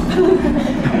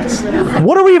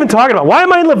 What are we even talking about? Why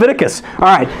am I in Leviticus? All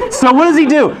right, so what does He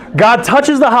do? God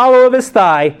touches the hollow of his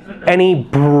thigh and He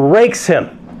breaks him.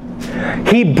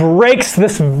 He breaks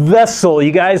this vessel,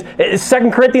 you guys. 2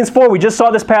 Corinthians 4, we just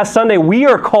saw this past Sunday. We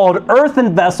are called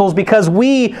earthen vessels because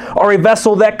we are a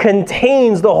vessel that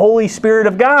contains the Holy Spirit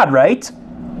of God, right?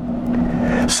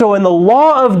 So in the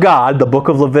law of God, the book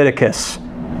of Leviticus,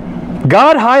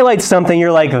 God highlights something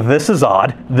you're like, this is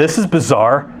odd, this is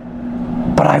bizarre,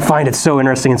 but I find it so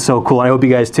interesting and so cool. I hope you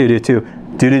guys do too.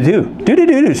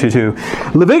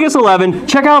 Leviticus 11,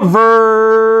 check out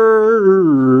verse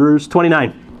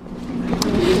 29.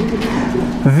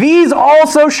 These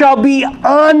also shall be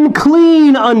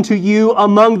unclean unto you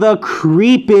among the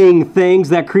creeping things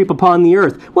that creep upon the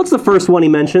earth. What's the first one he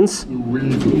mentions?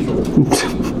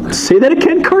 Say that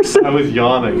again, Carson. I was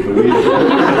yawning.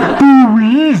 The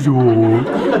weasel.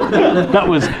 That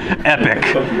was epic.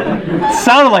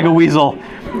 Sounded like a weasel.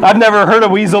 I've never heard a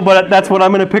weasel, but that's what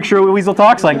I'm going to picture a weasel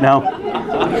talks like now.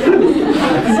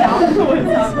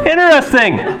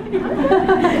 Interesting.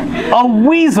 A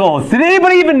weasel. Did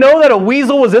anybody even know that a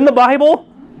weasel was in the Bible?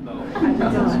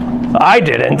 I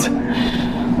didn't.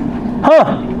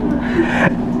 Huh.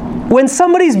 When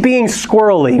somebody's being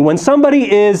squirrely, when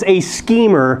somebody is a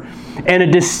schemer and a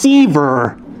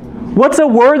deceiver, what's a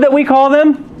word that we call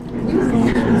them?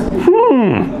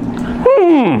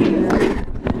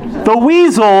 The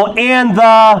weasel and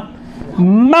the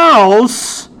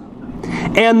mouse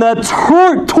and the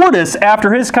tortoise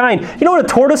after his kind. You know what a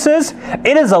tortoise is?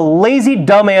 It is a lazy,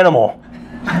 dumb animal.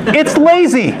 It's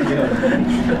lazy.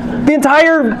 The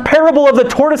entire parable of the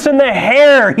tortoise and the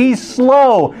hare. He's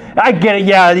slow. I get it.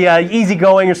 Yeah.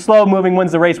 Easygoing or slow moving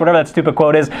wins the race, whatever that stupid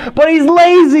quote is. But he's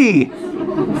lazy.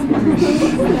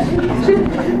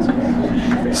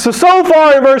 So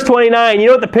far in verse 29, you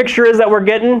know what the picture is that we're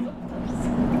getting?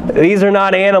 These are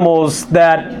not animals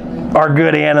that are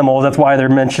good animals. That's why they're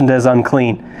mentioned as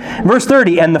unclean. Verse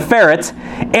 30, and the ferret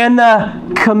and the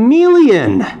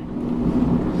chameleon.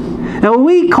 Now, when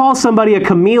we call somebody a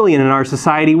chameleon in our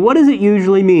society, what does it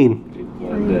usually mean?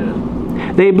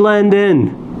 They blend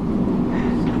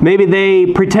in. Maybe they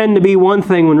pretend to be one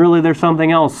thing when really they're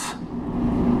something else.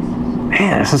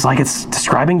 Man, this is like it's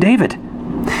describing David.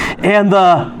 And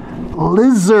the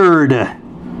lizard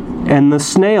and the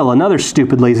snail, another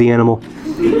stupid, lazy animal.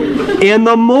 And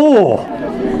the mole.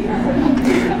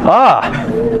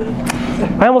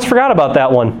 I almost forgot about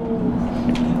that one.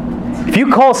 If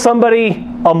you call somebody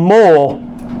a mole,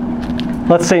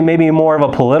 let's say maybe more of a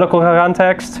political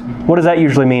context, what does that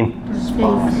usually mean?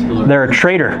 They're a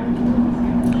traitor.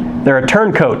 They're a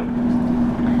turncoat.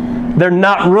 They're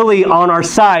not really on our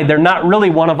side. They're not really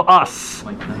one of us.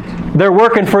 They're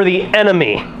working for the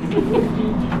enemy.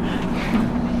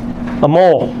 A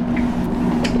mole.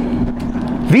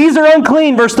 These are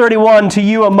unclean, verse 31, to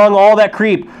you among all that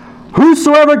creep.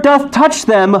 Whosoever doth touch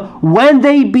them, when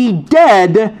they be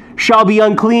dead, shall be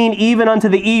unclean even unto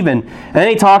the even. And then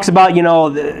he talks about, we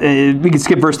can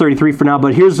skip verse 33 for now,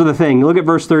 but here's the thing. Look at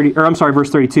verse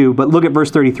 32, but look at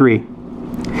verse 33.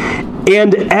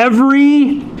 And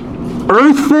every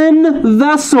earthen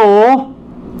vessel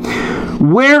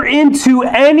whereinto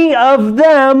any of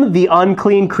them, the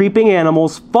unclean creeping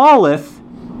animals, falleth,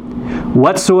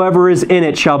 whatsoever is in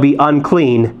it shall be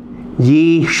unclean.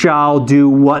 Ye shall do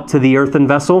what to the earthen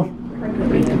vessel?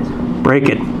 Break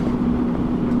it.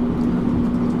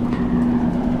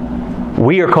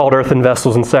 We are called earthen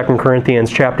vessels in 2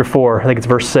 Corinthians chapter 4. I think it's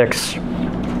verse 6.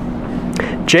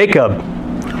 Jacob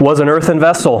was an earthen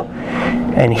vessel,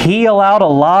 and he allowed a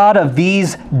lot of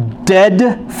these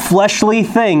dead fleshly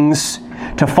things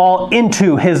to fall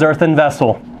into his earthen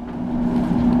vessel.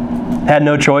 Had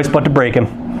no choice but to break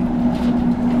him.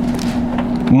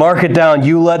 Mark it down.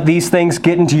 You let these things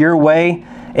get into your way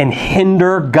and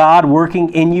hinder God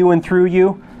working in you and through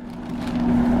you.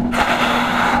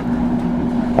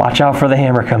 Watch out for the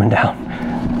hammer coming down.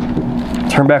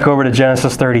 Turn back over to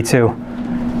Genesis 32.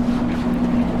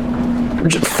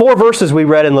 4 verses we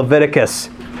read in Leviticus.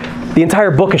 The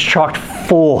entire book is chocked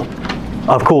full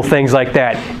of cool things like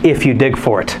that if you dig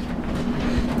for it.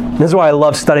 This is why I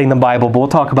love studying the Bible, but we'll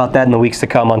talk about that in the weeks to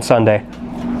come on Sunday.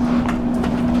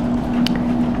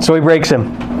 So he breaks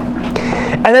him.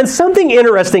 And then something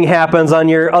interesting happens on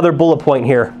your other bullet point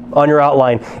here, on your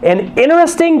outline. An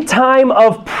interesting time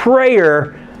of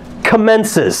prayer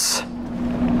commences.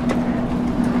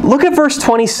 Look at verse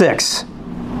 26.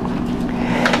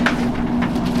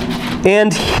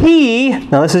 And he,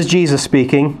 now this is Jesus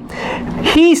speaking,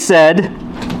 he said,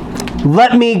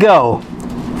 let me go,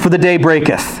 for the day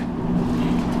breaketh.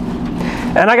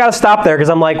 And I got to stop there because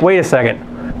I'm like, wait a second.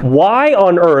 Why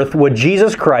on earth would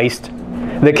Jesus Christ,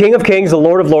 the King of Kings, the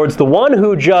Lord of Lords, the one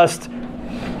who just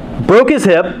broke his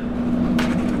hip,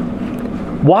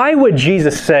 why would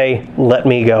Jesus say, let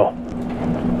me go?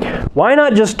 Why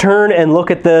not just turn and look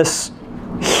at this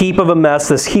heap of a mess,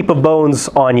 this heap of bones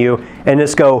on you, and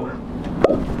just go,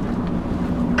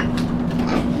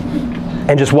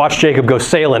 and just watch Jacob go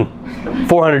sailing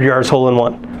 400 yards hole in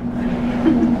one?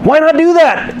 Why not do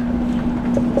that?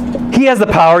 He has the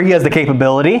power, he has the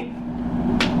capability.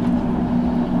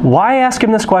 Why ask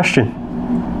him this question?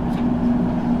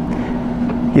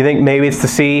 You think maybe it's to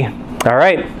see, all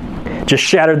right, just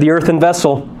shattered the earthen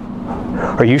vessel.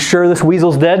 Are you sure this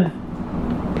weasel's dead?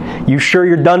 You sure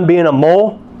you're done being a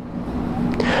mole?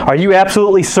 Are you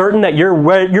absolutely certain that you're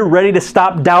ready to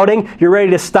stop doubting? You're ready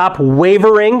to stop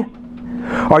wavering?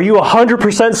 Are you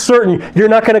 100% certain you're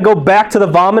not going to go back to the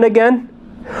vomit again?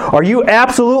 Are you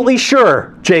absolutely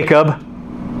sure, Jacob?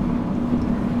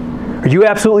 Are you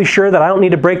absolutely sure that I don't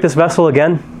need to break this vessel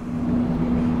again?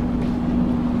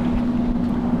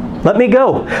 Let me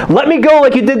go. Let me go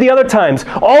like you did the other times.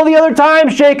 All the other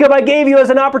times, Jacob, I gave you as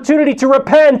an opportunity to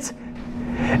repent.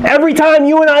 Every time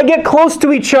you and I get close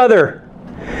to each other,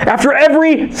 after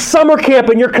every summer camp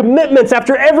and your commitments,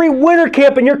 after every winter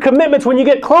camp and your commitments, when you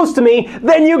get close to me,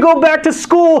 then you go back to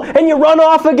school and you run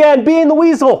off again, being the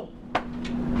weasel.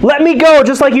 Let me go,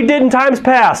 just like you did in times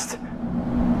past.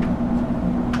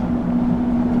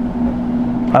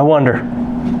 I wonder.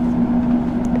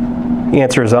 The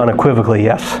answer is unequivocally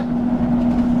yes.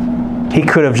 He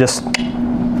could have just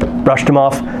brushed him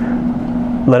off,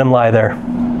 let him lie there.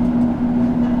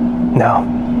 No.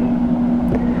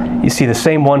 You see, the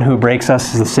same one who breaks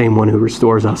us is the same one who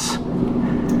restores us.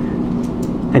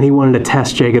 And he wanted to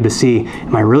test Jacob to see,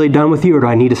 am I really done with you, or do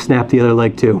I need to snap the other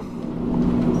leg too?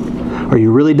 Are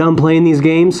you really done playing these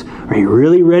games? Are you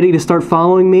really ready to start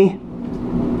following me?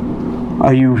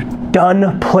 Are you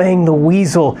done playing the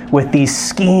weasel with these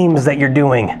schemes that you're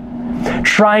doing?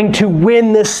 Trying to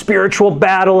win this spiritual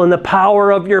battle in the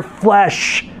power of your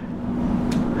flesh.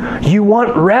 You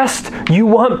want rest? You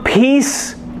want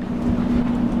peace?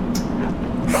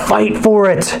 Fight for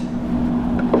it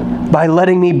by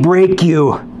letting me break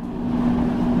you.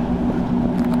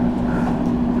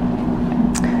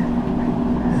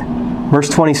 Verse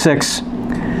 26.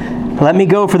 Let me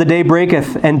go, for the day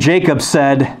breaketh. And Jacob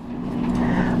said,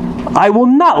 I will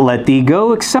not let thee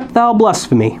go, except thou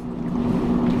bless me.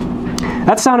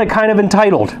 That sounded kind of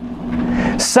entitled.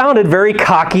 Sounded very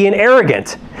cocky and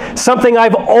arrogant. Something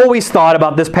I've always thought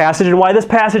about this passage and why this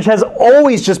passage has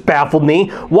always just baffled me.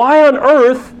 Why on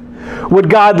earth would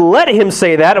God let him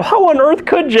say that? How on earth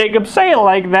could Jacob say it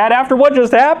like that after what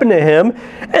just happened to him?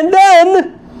 And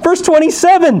then, verse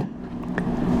 27.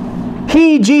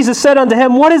 Jesus said unto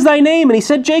him, What is thy name? And he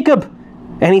said, Jacob.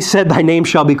 And he said, Thy name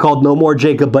shall be called no more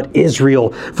Jacob, but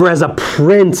Israel. For as a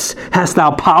prince hast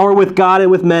thou power with God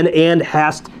and with men, and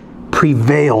hast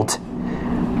prevailed.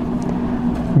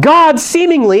 God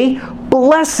seemingly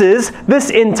blesses this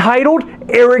entitled,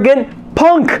 arrogant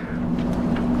punk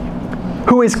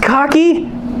who is cocky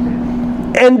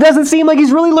and doesn't seem like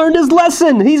he's really learned his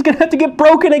lesson. He's going to have to get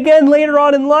broken again later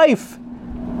on in life.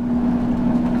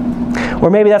 Or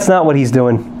maybe that's not what he's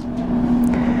doing.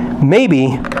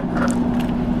 Maybe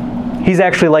he's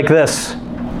actually like this.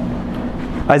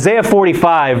 Isaiah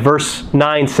 45, verse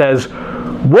 9 says,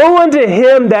 Woe unto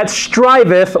him that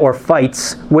striveth, or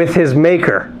fights, with his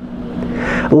maker.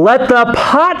 Let the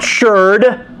potsherd,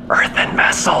 earthen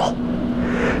vessel,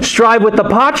 strive with the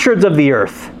potsherds of the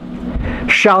earth.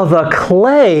 Shall the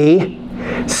clay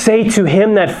say to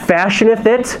him that fashioneth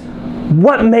it,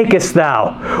 What makest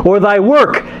thou? Or thy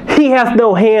work, he hath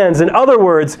no hands. In other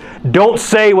words, don't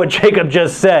say what Jacob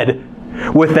just said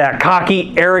with that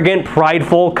cocky, arrogant,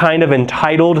 prideful, kind of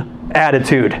entitled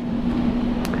attitude.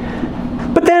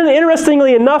 But then,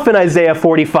 interestingly enough, in Isaiah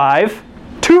 45,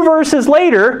 2 verses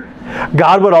later,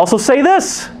 God would also say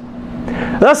this.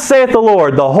 Thus saith the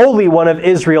Lord, the Holy One of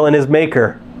Israel and his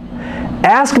Maker.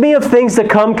 Ask me of things to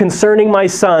come concerning my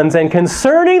sons, and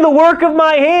concerning the work of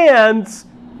my hands,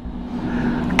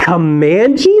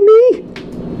 command ye me?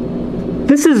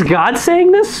 This is God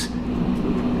saying this?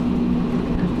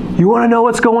 You want to know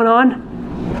what's going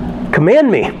on?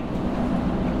 Command me.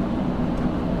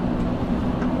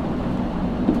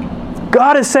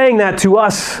 God is saying that to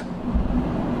us.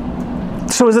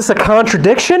 So is this a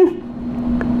contradiction?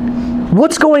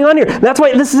 What's going on here? That's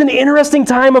why this is an interesting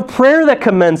time of prayer that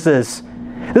commences.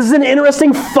 This is an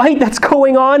interesting fight that's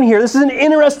going on here. This is an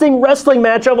interesting wrestling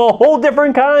match of a whole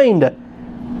different kind.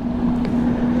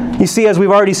 You see, as we've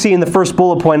already seen in the first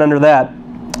bullet point under that,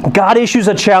 God issues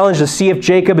a challenge to see if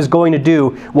Jacob is going to do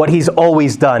what he's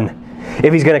always done.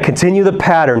 If he's going to continue the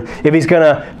pattern, if he's going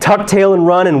to tuck tail and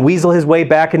run and weasel his way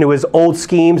back into his old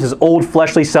schemes, his old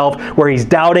fleshly self, where he's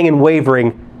doubting and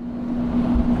wavering.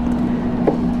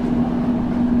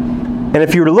 And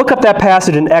if you were to look up that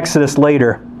passage in Exodus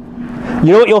later,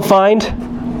 you know what you'll find?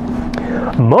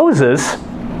 Moses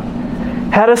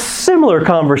had a similar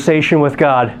conversation with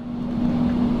God.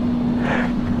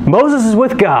 Moses is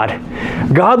with God.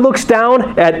 God looks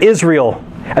down at Israel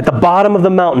at the bottom of the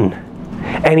mountain,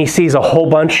 and he sees a whole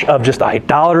bunch of just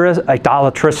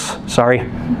idolatrous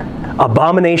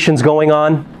abominations going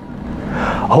on,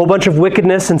 a whole bunch of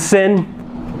wickedness and sin.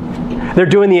 They're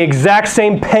doing the exact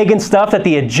same pagan stuff that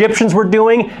the Egyptians were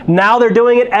doing. Now they're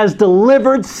doing it as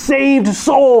delivered, saved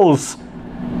souls.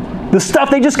 The stuff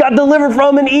they just got delivered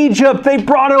from in Egypt, they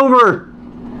brought over.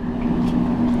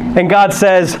 And God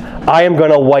says, I am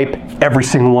going to wipe every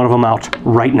single one of them out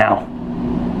right now.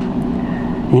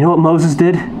 You know what Moses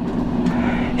did?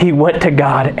 He went to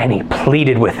God and he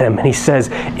pleaded with him. And he says,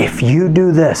 if you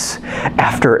do this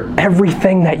after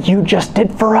everything that you just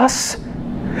did for us,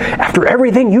 after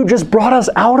everything you just brought us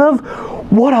out of,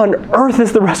 what on earth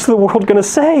is the rest of the world going to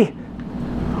say?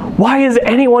 Why is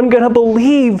anyone going to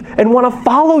believe and want to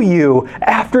follow you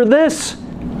after this?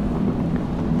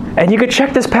 And you could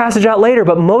check this passage out later,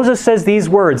 but Moses says these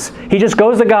words. He just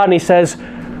goes to God and he says,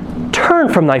 turn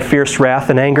from thy fierce wrath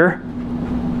and anger.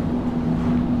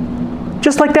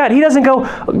 Just like that. He doesn't go,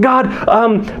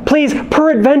 God, please,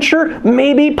 peradventure,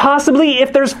 maybe, possibly,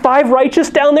 if there's 5 righteous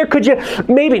down there, could you,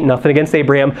 maybe, nothing against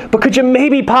Abraham, but could you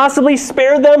maybe possibly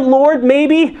spare them, Lord,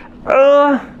 maybe?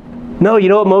 No, you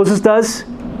know what Moses does?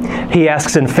 He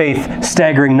asks in faith,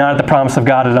 staggering not at the promise of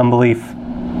God in unbelief.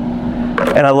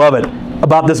 And I love it.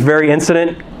 About this very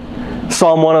incident,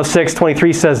 Psalm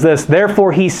 106:23 says this,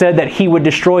 therefore he said that he would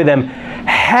destroy them.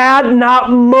 Had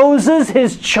not Moses,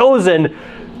 his chosen,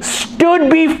 stood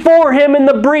before him in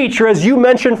the breach, or as you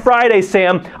mentioned Friday,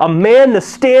 Sam, a man to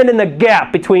stand in the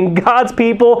gap between God's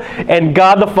people and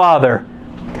God the Father.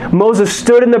 Moses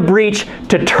stood in the breach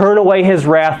to turn away his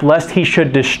wrath lest he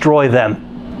should destroy them.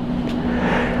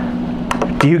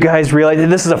 Do you guys realize that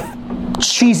this is a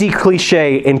cheesy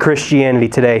cliche in Christianity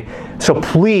today? So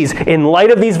please, in light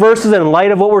of these verses and in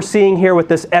light of what we're seeing here with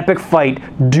this epic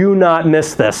fight, do not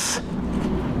miss this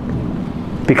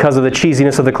because of the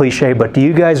cheesiness of the cliche. But do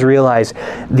you guys realize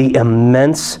the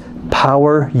immense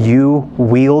power you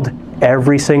wield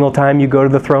every single time you go to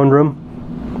the throne room?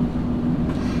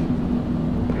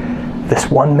 This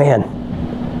one man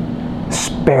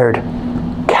spared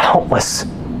countless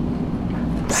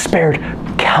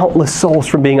souls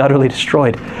from being utterly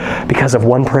destroyed because of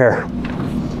one prayer.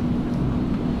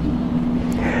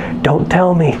 Don't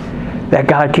tell me that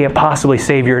God can't possibly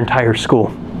save your entire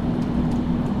school.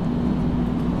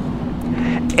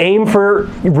 Aim for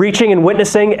reaching and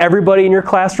witnessing everybody in your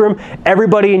classroom,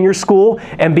 everybody in your school,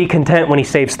 and be content when he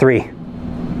saves 3.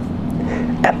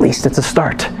 At least it's a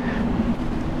start.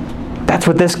 That's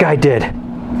what this guy did.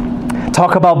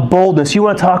 Talk about boldness. You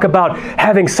want to talk about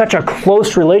having such a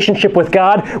close relationship with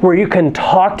God where you can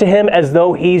talk to him as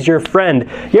though he's your friend.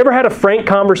 You ever had a frank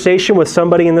conversation with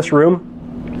somebody in this room?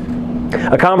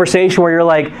 A conversation where you're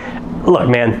like, look,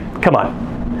 man, come on.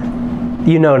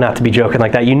 You know not to be joking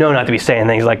like that. You know not to be saying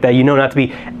things like that. You know not to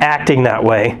be acting that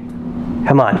way.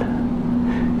 Come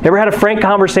on. You ever had a frank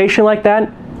conversation like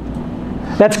that?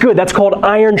 That's good. That's called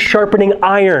iron sharpening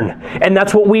iron. And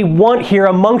that's what we want here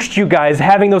amongst you guys,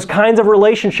 having those kinds of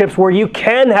relationships where you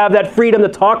can have that freedom to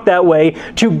talk that way,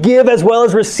 to give as well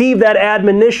as receive that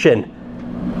admonition.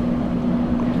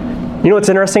 You know what's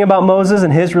interesting about Moses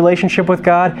and his relationship with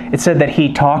God? It said that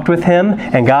he talked with him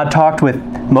and God talked with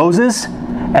Moses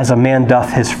as a man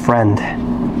doth his friend.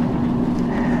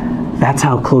 That's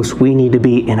how close we need to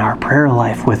be in our prayer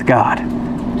life with God.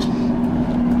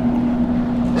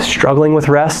 Struggling with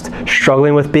rest,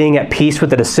 struggling with being at peace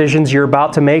with the decisions you're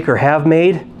about to make or have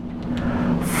made,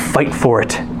 fight for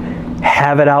it.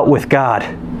 Have it out with God.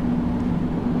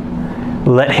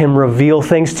 Let him reveal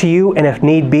things to you, and if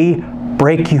need be,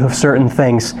 break you of certain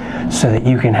things so that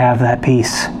you can have that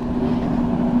peace.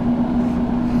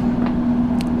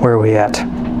 Where are we at?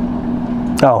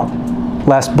 Oh,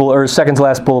 second to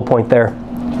last bullet point there.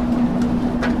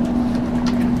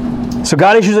 So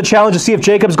God issues a challenge to see if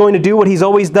Jacob's going to do what he's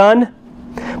always done,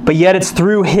 but yet it's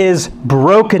through his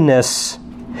brokenness.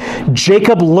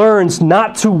 Jacob learns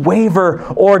not to waver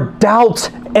or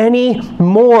doubt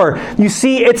anymore. You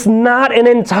see, it's not an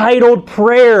entitled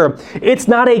prayer. It's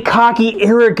not a cocky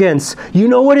arrogance. You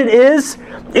know what it is?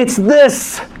 It's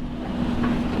this.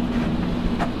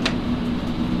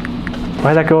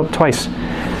 Why did that go up twice?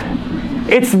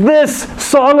 It's this,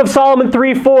 Song of Solomon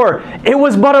 3:4. It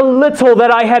was but a little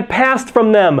that I had passed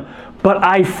from them, but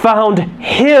I found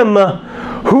him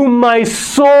whom my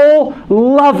soul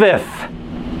loveth.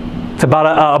 It's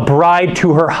about a bride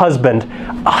to her husband,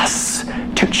 us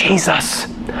to Jesus.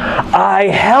 I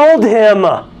held him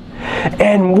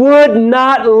and would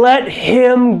not let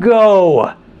him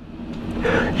go.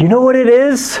 You know what it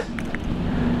is?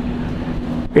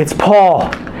 It's Paul.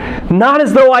 Not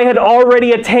as though I had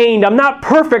already attained. I'm not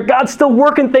perfect. God's still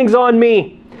working things on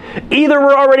me. Either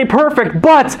we're already perfect,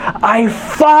 but I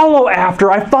follow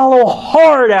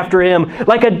hard after him,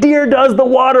 like a deer does the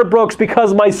water brooks,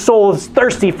 because my soul is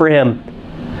thirsty for him.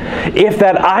 If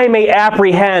that I may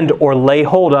apprehend or lay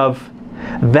hold of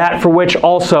that for which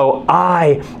also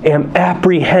I am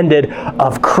apprehended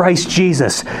of Christ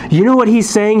Jesus. You know what he's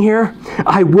saying here?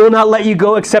 I will not let you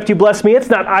go except you bless me. It's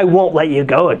not I won't let you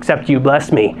go except you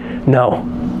bless me. No.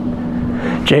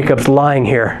 Jacob's lying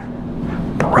here,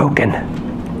 broken.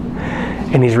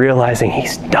 And he's realizing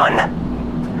he's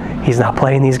done. He's not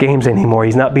playing these games anymore.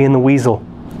 He's not being the weasel.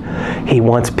 He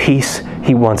wants peace.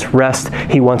 He wants rest.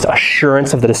 He wants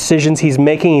assurance of the decisions he's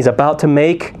making, he's about to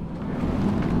make.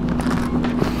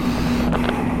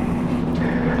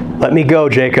 Let me go,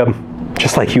 Jacob,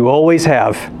 just like you always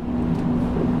have.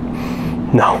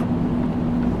 No.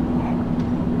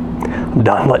 I'm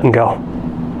done letting go.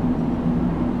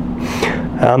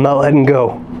 I'm not letting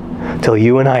go until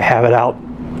you and I have it out.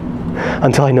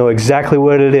 Until I know exactly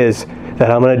what it is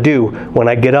that I'm going to do when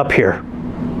I get up here.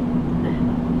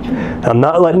 I'm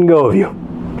not letting go of you.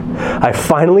 I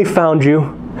finally found you,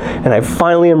 and I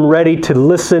finally am ready to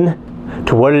listen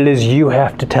to what it is you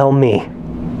have to tell me.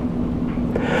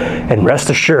 And rest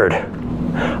assured,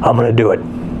 I'm going to do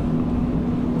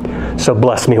it. So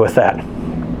bless me with that.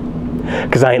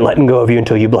 Because I ain't letting go of you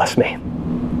until you bless me.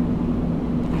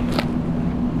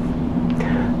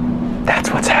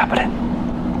 That's what's happening.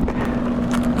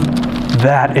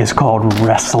 That is called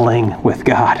wrestling with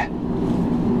God.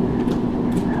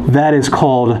 That is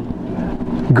called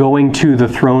going to the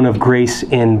throne of grace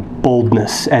in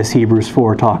boldness, as Hebrews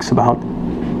 4 talks about.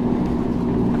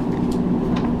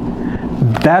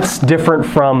 That's different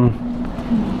from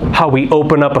how we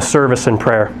open up a service in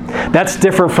prayer. That's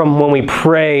different from when we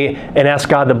pray and ask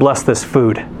God to bless this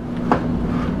food.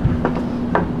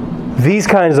 These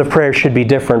kinds of prayers should be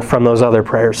different from those other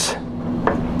prayers.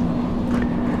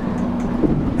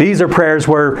 These are prayers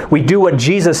where we do what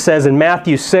Jesus says in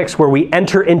Matthew 6, where we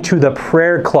enter into the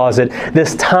prayer closet.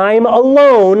 This time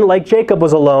alone, like Jacob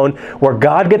was alone, where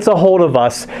God gets a hold of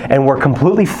us and we're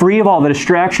completely free of all the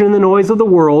distraction and the noise of the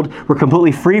world. We're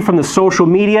completely free from the social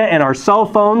media and our cell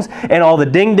phones and all the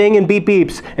ding ding and beep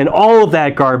beeps and all of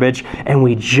that garbage. And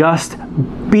we just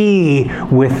be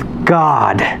with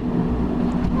God.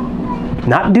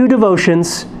 Not do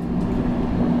devotions.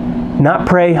 Not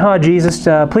pray, Jesus,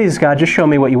 please, God, just show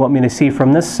me what you want me to see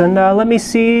from this, and let me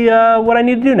see what I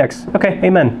need to do next. Okay,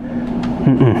 amen.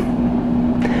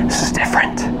 This is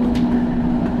different.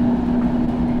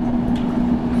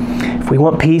 If we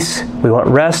want peace, we want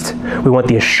rest, we want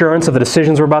the assurance of the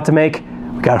decisions we're about to make,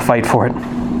 we've got to fight for it.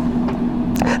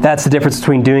 That's the difference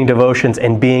between doing devotions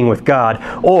and being with God.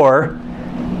 Or,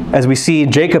 as we see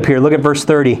Jacob here, look at verse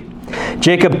 30.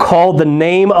 Jacob called the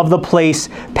name of the place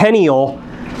Peniel,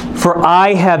 for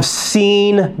I have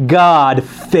seen God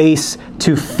face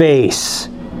to face.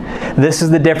 This is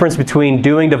the difference between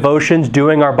doing devotions,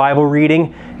 doing our Bible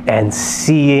reading, and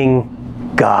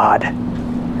seeing God.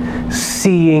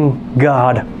 Seeing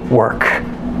God work.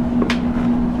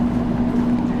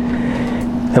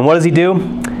 And what does he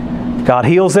do? God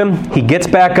heals him, he gets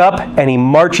back up, and he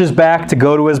marches back to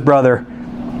go to his brother.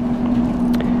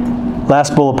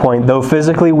 Last bullet point, though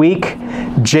physically weak,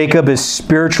 Jacob is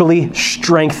spiritually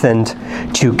strengthened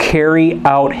to carry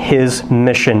out his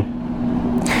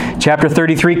mission. Chapter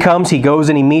 33 comes, he goes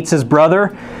and he meets his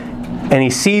brother, and he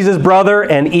sees his brother,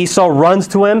 and Esau runs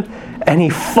to him, and he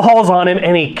falls on him,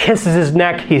 and he kisses his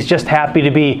neck. He's just happy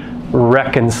to be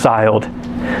reconciled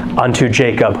unto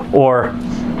Jacob, or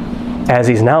as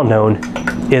he's now known,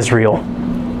 Israel.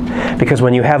 Because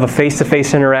when you have a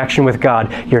face-to-face interaction with God,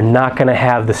 you're not going to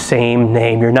have the same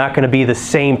name. You're not going to be the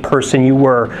same person you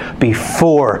were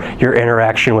before your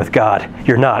interaction with God.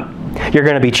 You're not. You're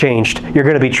going to be changed. You're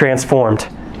going to be transformed.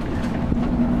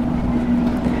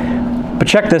 But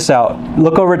check this out.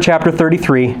 Look over at chapter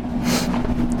 33.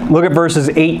 Look at verses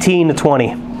 18 to 20.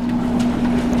 Can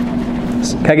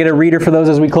I get a reader for those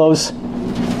as we close?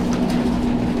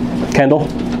 Kendall?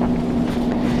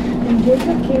 And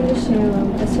Jacob came to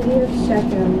Shalem, a city of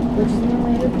Shechem, which is in the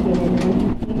land of Canaan, when he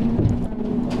came from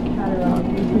Hadrach,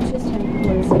 and pitched his tent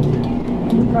before the city.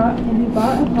 And he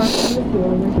bought a parcel of the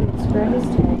field where he had spread his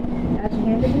tent, at the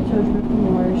hand of the children of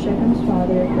Hamor, Shechem's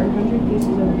father, for 100 pieces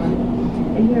of money.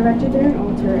 And he erected there an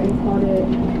altar and called it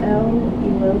El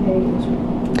Elohe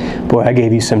Israel. Boy, I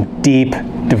gave you some deep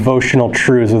devotional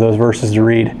truths with those verses to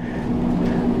read.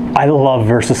 I love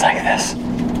verses like this.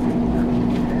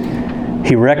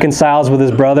 He reconciles with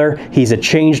his brother. He's a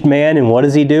changed man, and what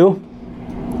does he do?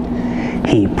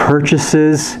 He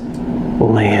purchases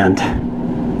land.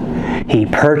 He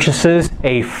purchases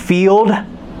a field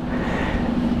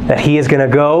that he is going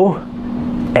to go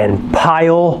and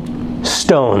pile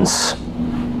stones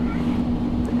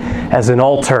as an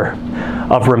altar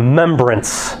of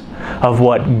remembrance of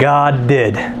what God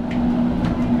did.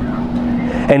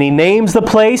 And he names the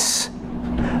place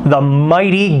the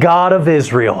Mighty God of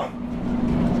Israel.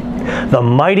 The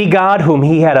mighty God whom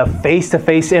he had a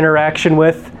face-to-face interaction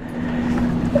with.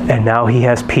 And now he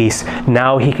has peace.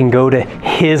 Now he can go to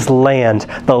his land.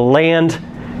 The land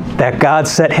that God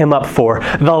set him up for.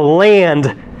 The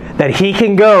land that he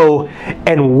can go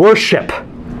and worship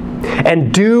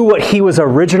and do what he was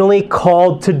originally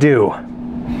called to do,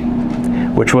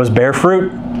 which was bear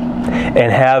fruit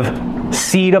and have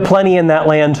seed aplenty in that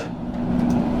land.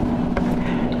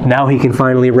 Now he can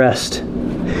finally rest.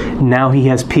 Now he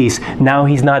has peace. Now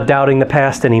he's not doubting the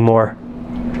past anymore.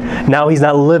 Now he's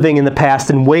not living in the past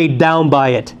and weighed down by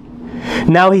it.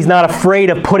 Now he's not afraid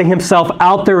of putting himself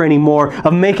out there anymore,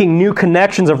 of making new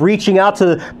connections, of reaching out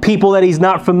to people that he's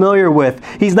not familiar with.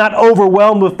 He's not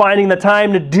overwhelmed with finding the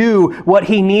time to do what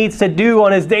he needs to do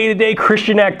on his day-to-day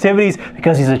Christian activities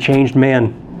because he's a changed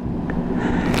man.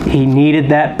 He needed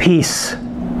that peace.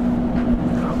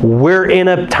 We're in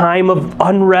a time of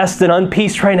unrest and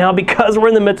unpeace right now because we're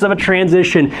in the midst of a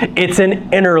transition. It's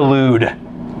an interlude.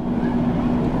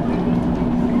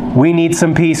 We need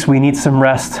some peace. We need some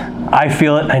rest. I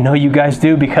feel it. I know you guys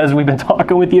do because we've been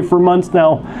talking with you for months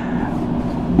now.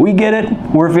 We get it.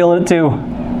 We're feeling it too.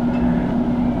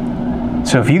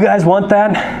 So if you guys want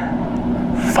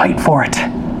that, fight for it.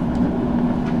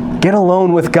 Get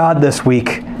alone with God this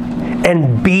week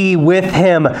and be with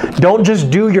Him. Don't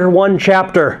just do your one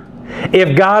chapter.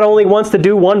 If God only wants to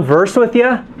do one verse with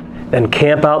you, then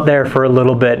camp out there for a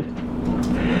little bit.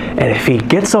 And if He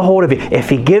gets a hold of you, if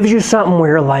He gives you something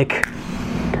where you're like,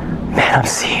 man, I'm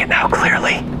seeing it now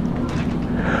clearly.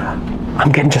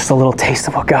 I'm getting just a little taste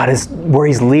of what God is, where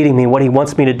He's leading me, what He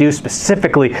wants me to do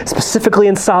specifically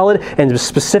in Solid and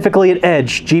specifically at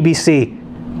Edge,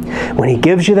 GBC. When He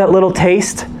gives you that little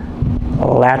taste,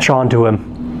 latch onto Him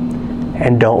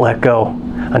and don't let go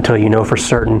until you know for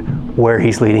certain where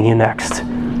He's leading you next.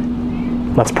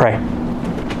 Let's pray.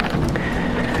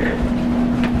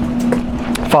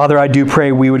 Father, I do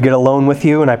pray we would get alone with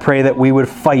You, and I pray that we would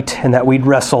fight and that we'd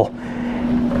wrestle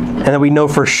and that we know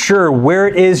for sure where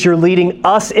it is You're leading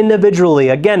us individually.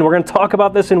 Again, we're going to talk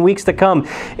about this in weeks to come.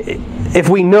 If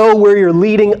we know where You're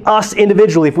leading us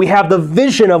individually, if we have the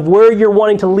vision of where You're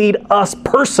wanting to lead us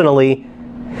personally,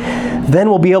 then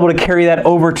we'll be able to carry that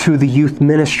over to the youth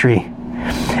ministry.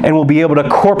 And we'll be able to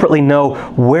corporately know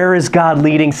where is God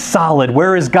leading Solid,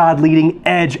 where is God leading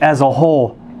Edge as a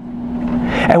whole.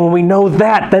 And when we know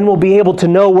that, then we'll be able to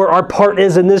know where our part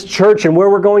is in this church and where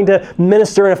we're going to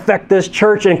minister and affect this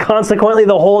church and consequently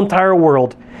the whole entire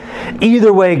world.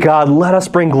 Either way, God, let us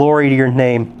bring glory to Your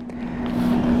name.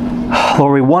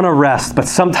 Lord, we want to rest, but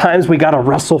sometimes we got to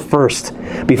wrestle first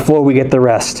before we get the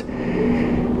rest.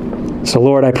 So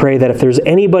Lord, I pray that if there's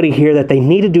anybody here that they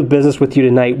need to do business with You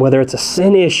tonight, whether it's a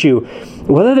sin issue,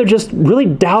 whether they're just really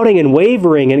doubting and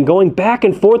wavering and going back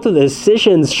and forth with the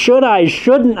decisions, should I,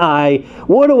 shouldn't I,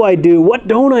 what do I do, what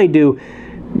don't I do?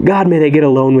 God, may they get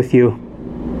alone with You.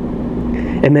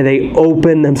 And may they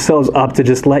open themselves up to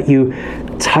just let You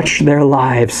touch their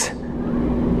lives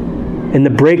and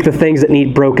to break the things that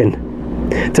need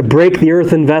broken, to break the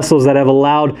earthen vessels that have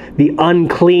allowed the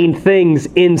unclean things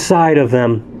inside of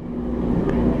them.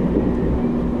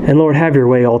 And Lord, have Your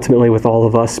way ultimately with all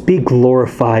of us. Be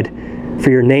glorified for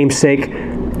Your name's sake,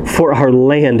 for our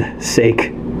land's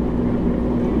sake,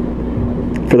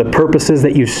 for the purposes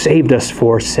that You saved us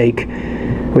for sake.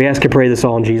 We ask and pray this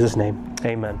all in Jesus' name.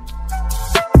 Amen.